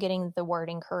think I'm getting the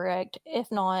wording correct. If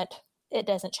not, it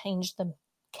doesn't change the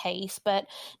case. But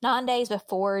 9 days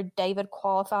before David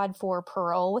qualified for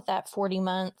parole with that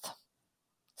 40-month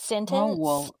sentence. Oh,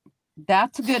 well,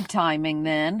 that's good timing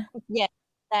then. Yeah,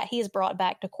 that he is brought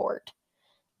back to court.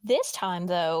 This time,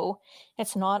 though,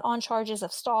 it's not on charges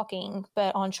of stalking,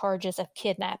 but on charges of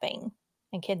kidnapping,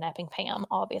 and kidnapping Pam,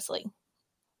 obviously.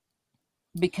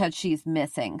 Because she's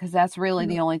missing, because that's really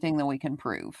the only thing that we can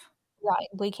prove. Right.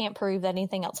 We can't prove that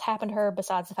anything else happened to her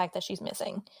besides the fact that she's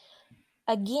missing.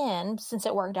 Again, since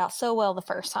it worked out so well the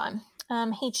first time,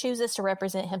 he chooses to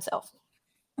represent himself.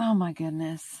 Oh, my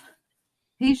goodness.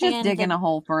 He's just digging a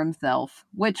hole for himself,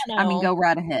 which, I mean, go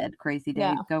right ahead, Crazy Dave.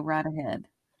 Yeah. Go right ahead.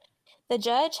 The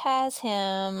judge has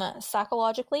him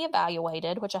psychologically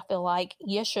evaluated, which I feel like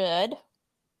you should.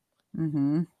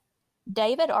 Mm-hmm.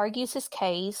 David argues his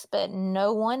case, but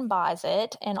no one buys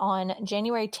it. And on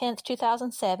January 10th,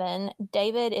 2007,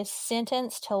 David is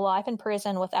sentenced to life in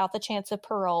prison without the chance of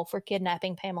parole for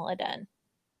kidnapping Pamela Dunn.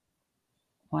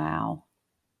 Wow.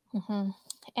 Mm-hmm.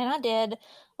 And I did,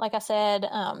 like I said,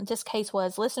 this case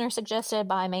was listener suggested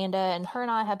by Amanda, and her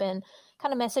and I have been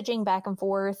kind of messaging back and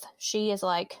forth. She is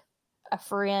like a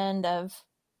friend of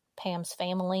Pam's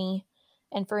family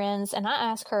and friends, and I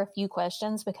asked her a few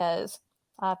questions because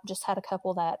I've just had a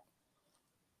couple that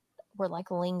were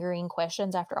like lingering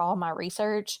questions after all my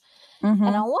research. Mm-hmm.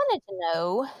 And I wanted to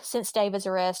know, since David's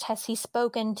arrest, has he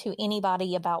spoken to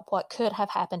anybody about what could have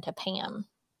happened to Pam?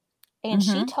 And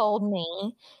she told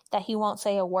me that he won't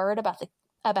say a word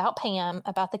about Pam,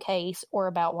 about the case, or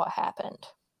about what happened.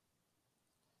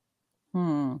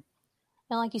 And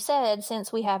like you said,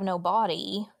 since we have no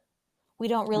body, we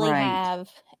don't really have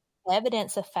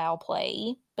evidence of foul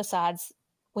play besides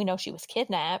we know she was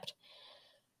kidnapped,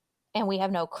 and we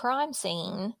have no crime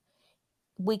scene.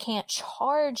 We can't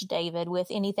charge David with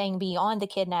anything beyond the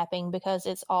kidnapping because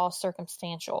it's all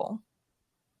circumstantial.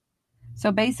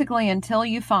 So basically, until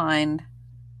you find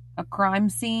a crime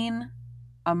scene,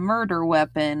 a murder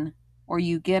weapon, or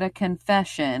you get a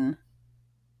confession,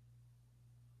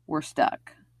 we're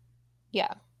stuck.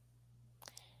 Yeah.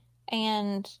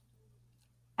 And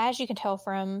as you can tell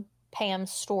from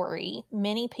Pam's story,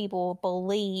 many people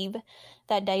believe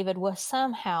that David was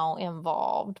somehow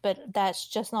involved, but that's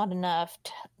just not enough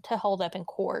to hold up in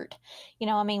court. You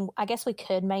know, I mean, I guess we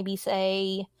could maybe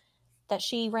say that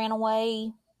she ran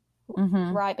away,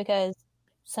 right? Because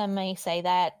some may say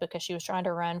that because she was trying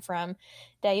to run from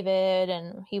David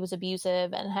and he was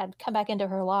abusive and had come back into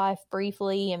her life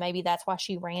briefly, and maybe that's why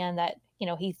she ran, that, you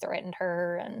know, he threatened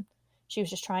her and she was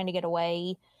just trying to get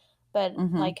away. But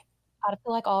like, I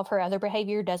feel like all of her other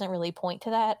behavior doesn't really point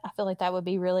to that. I feel like that would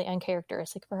be really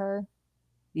uncharacteristic for her.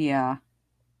 Yeah.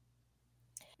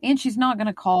 And she's not going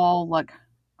to call, like,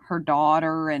 her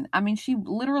daughter. And, I mean, she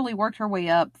literally worked her way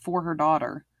up for her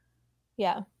daughter.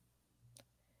 Yeah.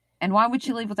 And why would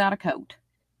she leave without a coat?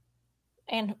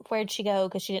 And where'd she go?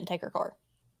 Because she didn't take her car.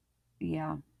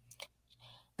 Yeah.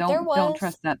 Don't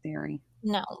trust that theory.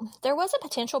 No. There was a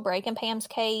potential break in Pam's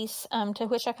case, to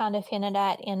which I kind of hinted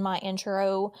at in my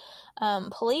intro.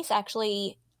 Police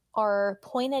actually are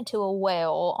pointed to a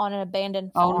well on an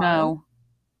abandoned farm. Oh, no.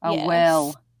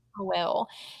 Yes. Well.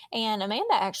 And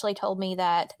Amanda actually told me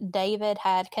that David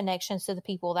had connections to the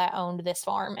people that owned this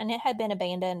farm, and it had been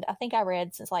abandoned. I think I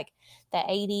read since like the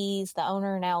 80s. The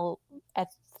owner now, at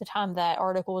the time that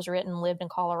article was written, lived in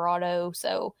Colorado.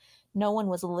 So no one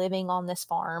was living on this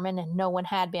farm, and no one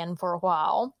had been for a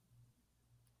while.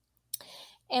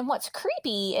 And what's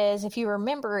creepy is, if you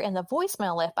remember in the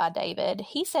voicemail left by David,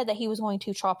 he said that he was going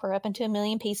to chop her up into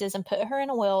 1,000,000 pieces and put her in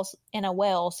a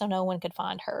well so no one could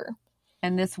find her.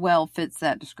 And this well fits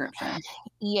that description.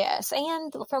 Yes,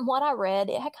 and from what I read,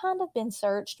 it had kind of been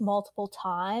searched multiple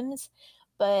times,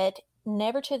 but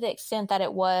never to the extent that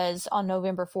it was on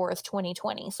November 4th,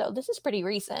 2020. So this is pretty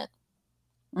recent.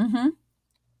 Mm-hmm.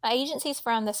 Agencies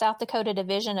from the South Dakota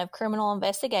Division of Criminal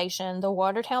Investigation, the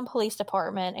Watertown Police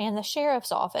Department, and the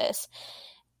Sheriff's Office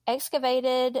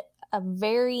excavated a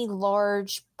very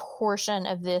large portion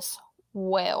of this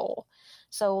well.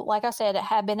 So, like I said, it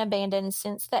had been abandoned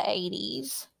since the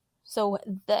 80s. So,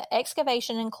 the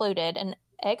excavation included an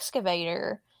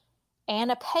excavator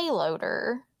and a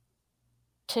payloader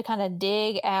to kind of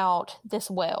dig out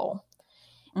this well.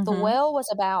 Mm-hmm. The well was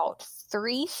about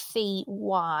 3 feet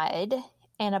wide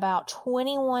and about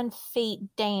 21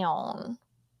 feet down.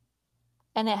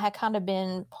 And it had kind of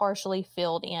been partially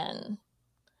filled in.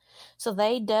 So,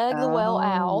 they dug the well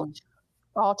out,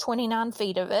 all 29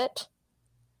 feet of it.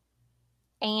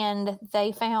 And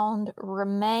they found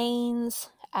remains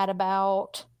at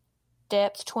about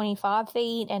depth 25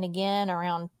 feet and again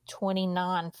around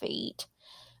 29 feet,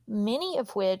 many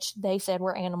of which they said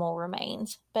were animal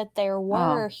remains, but there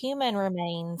were human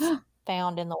remains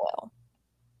found in the well.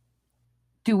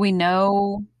 Do we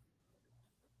know?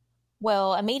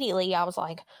 Well, immediately I was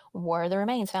like, where are the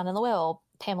remains found in the well?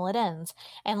 Pamela Dunn's.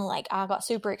 And like, I got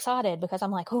super excited because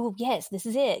I'm like, oh, yes, this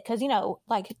is it. Because, you know,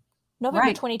 like, November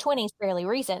 2020 is fairly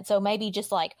recent, so maybe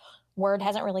just like word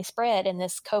hasn't really spread in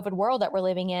this COVID world that we're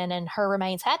living in, and her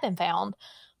remains have been found.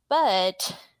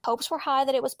 But hopes were high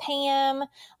that it was Pam.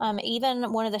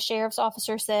 Even one of the sheriff's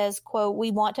officers says, quote, "We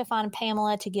want to find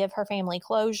Pamela to give her family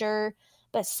closure."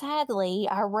 But sadly,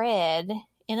 I read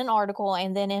in an article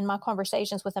and then in my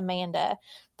conversations with Amanda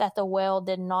that the well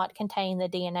did not contain the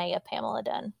DNA of Pamela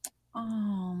Dunn.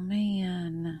 Oh,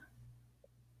 man.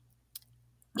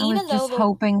 I was just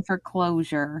hoping for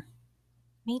closure.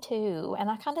 Me too. And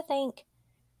I kind of think,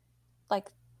 like,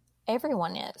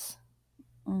 everyone is.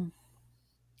 Mm.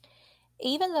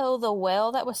 Even though the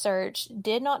well that was searched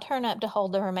did not turn up to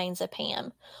hold the remains of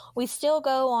Pam, we still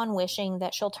go on wishing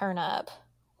that she'll turn up.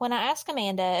 When I asked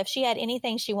Amanda if she had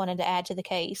anything she wanted to add to the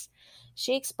case,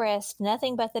 she expressed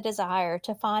nothing but the desire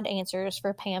to find answers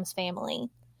for Pam's family.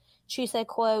 She said,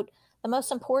 quote, "The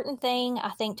most important thing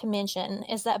I think to mention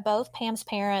is that both Pam's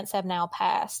parents have now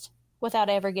passed without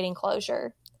ever getting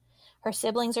closure. Her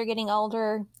siblings are getting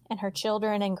older, and her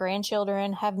children and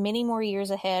grandchildren have many more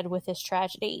years ahead with this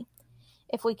tragedy.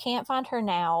 If we can't find her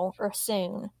now or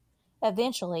soon,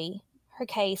 eventually her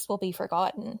case will be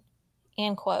forgotten."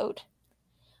 End quote.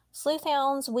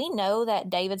 Sleuthhounds, we know that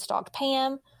David stalked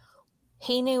Pam.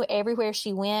 He knew everywhere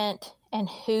she went and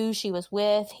who she was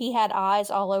with. He had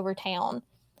eyes all over town.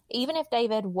 Even if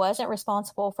David wasn't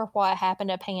responsible for what happened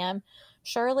to Pam,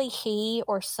 surely he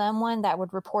or someone that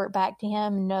would report back to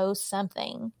him knows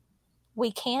something.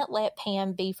 We can't let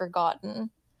Pam be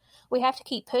forgotten. We have to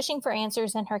keep pushing for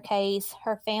answers in her case.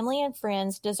 Her family and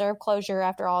friends deserve closure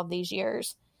after all of these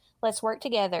years. Let's work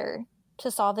together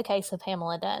to solve the case of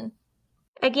Pamela Dunn.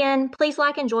 Again, please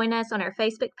like and join us on our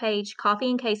Facebook page, Coffee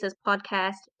and Cases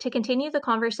Podcast, to continue the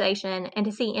conversation and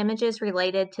to see images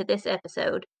related to this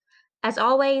episode. As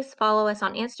always, follow us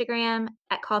on Instagram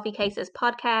at Coffee Cases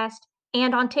Podcast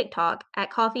and on TikTok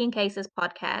at Coffee and Cases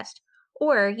Podcast.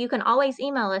 Or you can always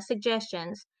email us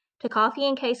suggestions to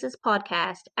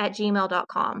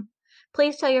coffeeandcasespodcast@gmail.com.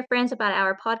 Please tell your friends about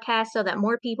our podcast so that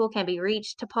more people can be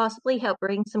reached to possibly help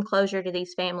bring some closure to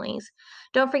these families.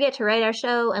 Don't forget to rate our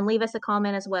show and leave us a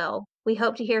comment as well. We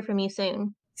hope to hear from you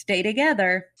soon. Stay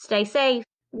together. Stay safe.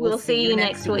 We'll see you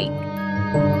next week.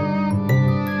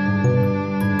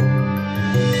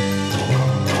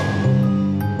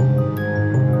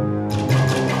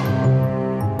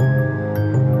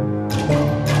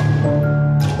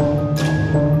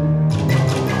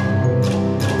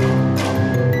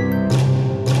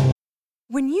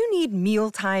 When you need meal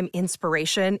mealtime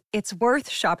inspiration, it's worth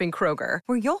shopping Kroger,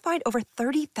 where you'll find over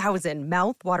 30,000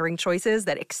 mouth-watering choices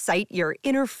that excite your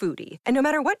inner foodie. And no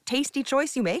matter what tasty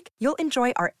choice you make, you'll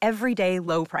enjoy our everyday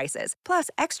low prices, plus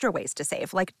extra ways to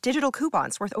save, like digital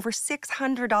coupons worth over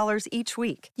 $600 each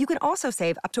week. You can also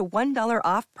save up to $1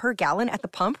 off per gallon at the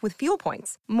pump with fuel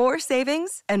points. More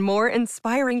savings and more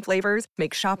inspiring flavors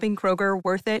make shopping Kroger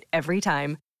worth it every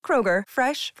time. Kroger,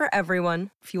 fresh for everyone.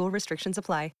 Fuel restrictions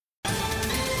apply.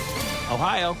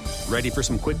 Ohio, ready for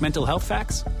some quick mental health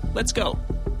facts? Let's go.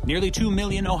 Nearly 2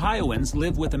 million Ohioans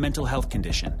live with a mental health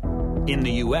condition. In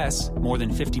the U.S., more than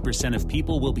 50% of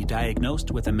people will be diagnosed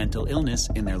with a mental illness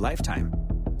in their lifetime.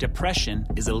 Depression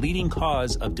is a leading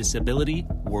cause of disability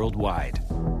worldwide.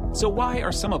 So why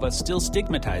are some of us still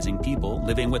stigmatizing people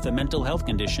living with a mental health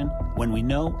condition when we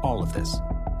know all of this?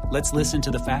 Let's listen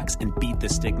to the facts and beat the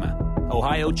stigma.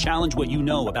 Ohio, challenge what you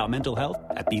know about mental health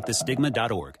at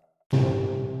beatthestigma.org.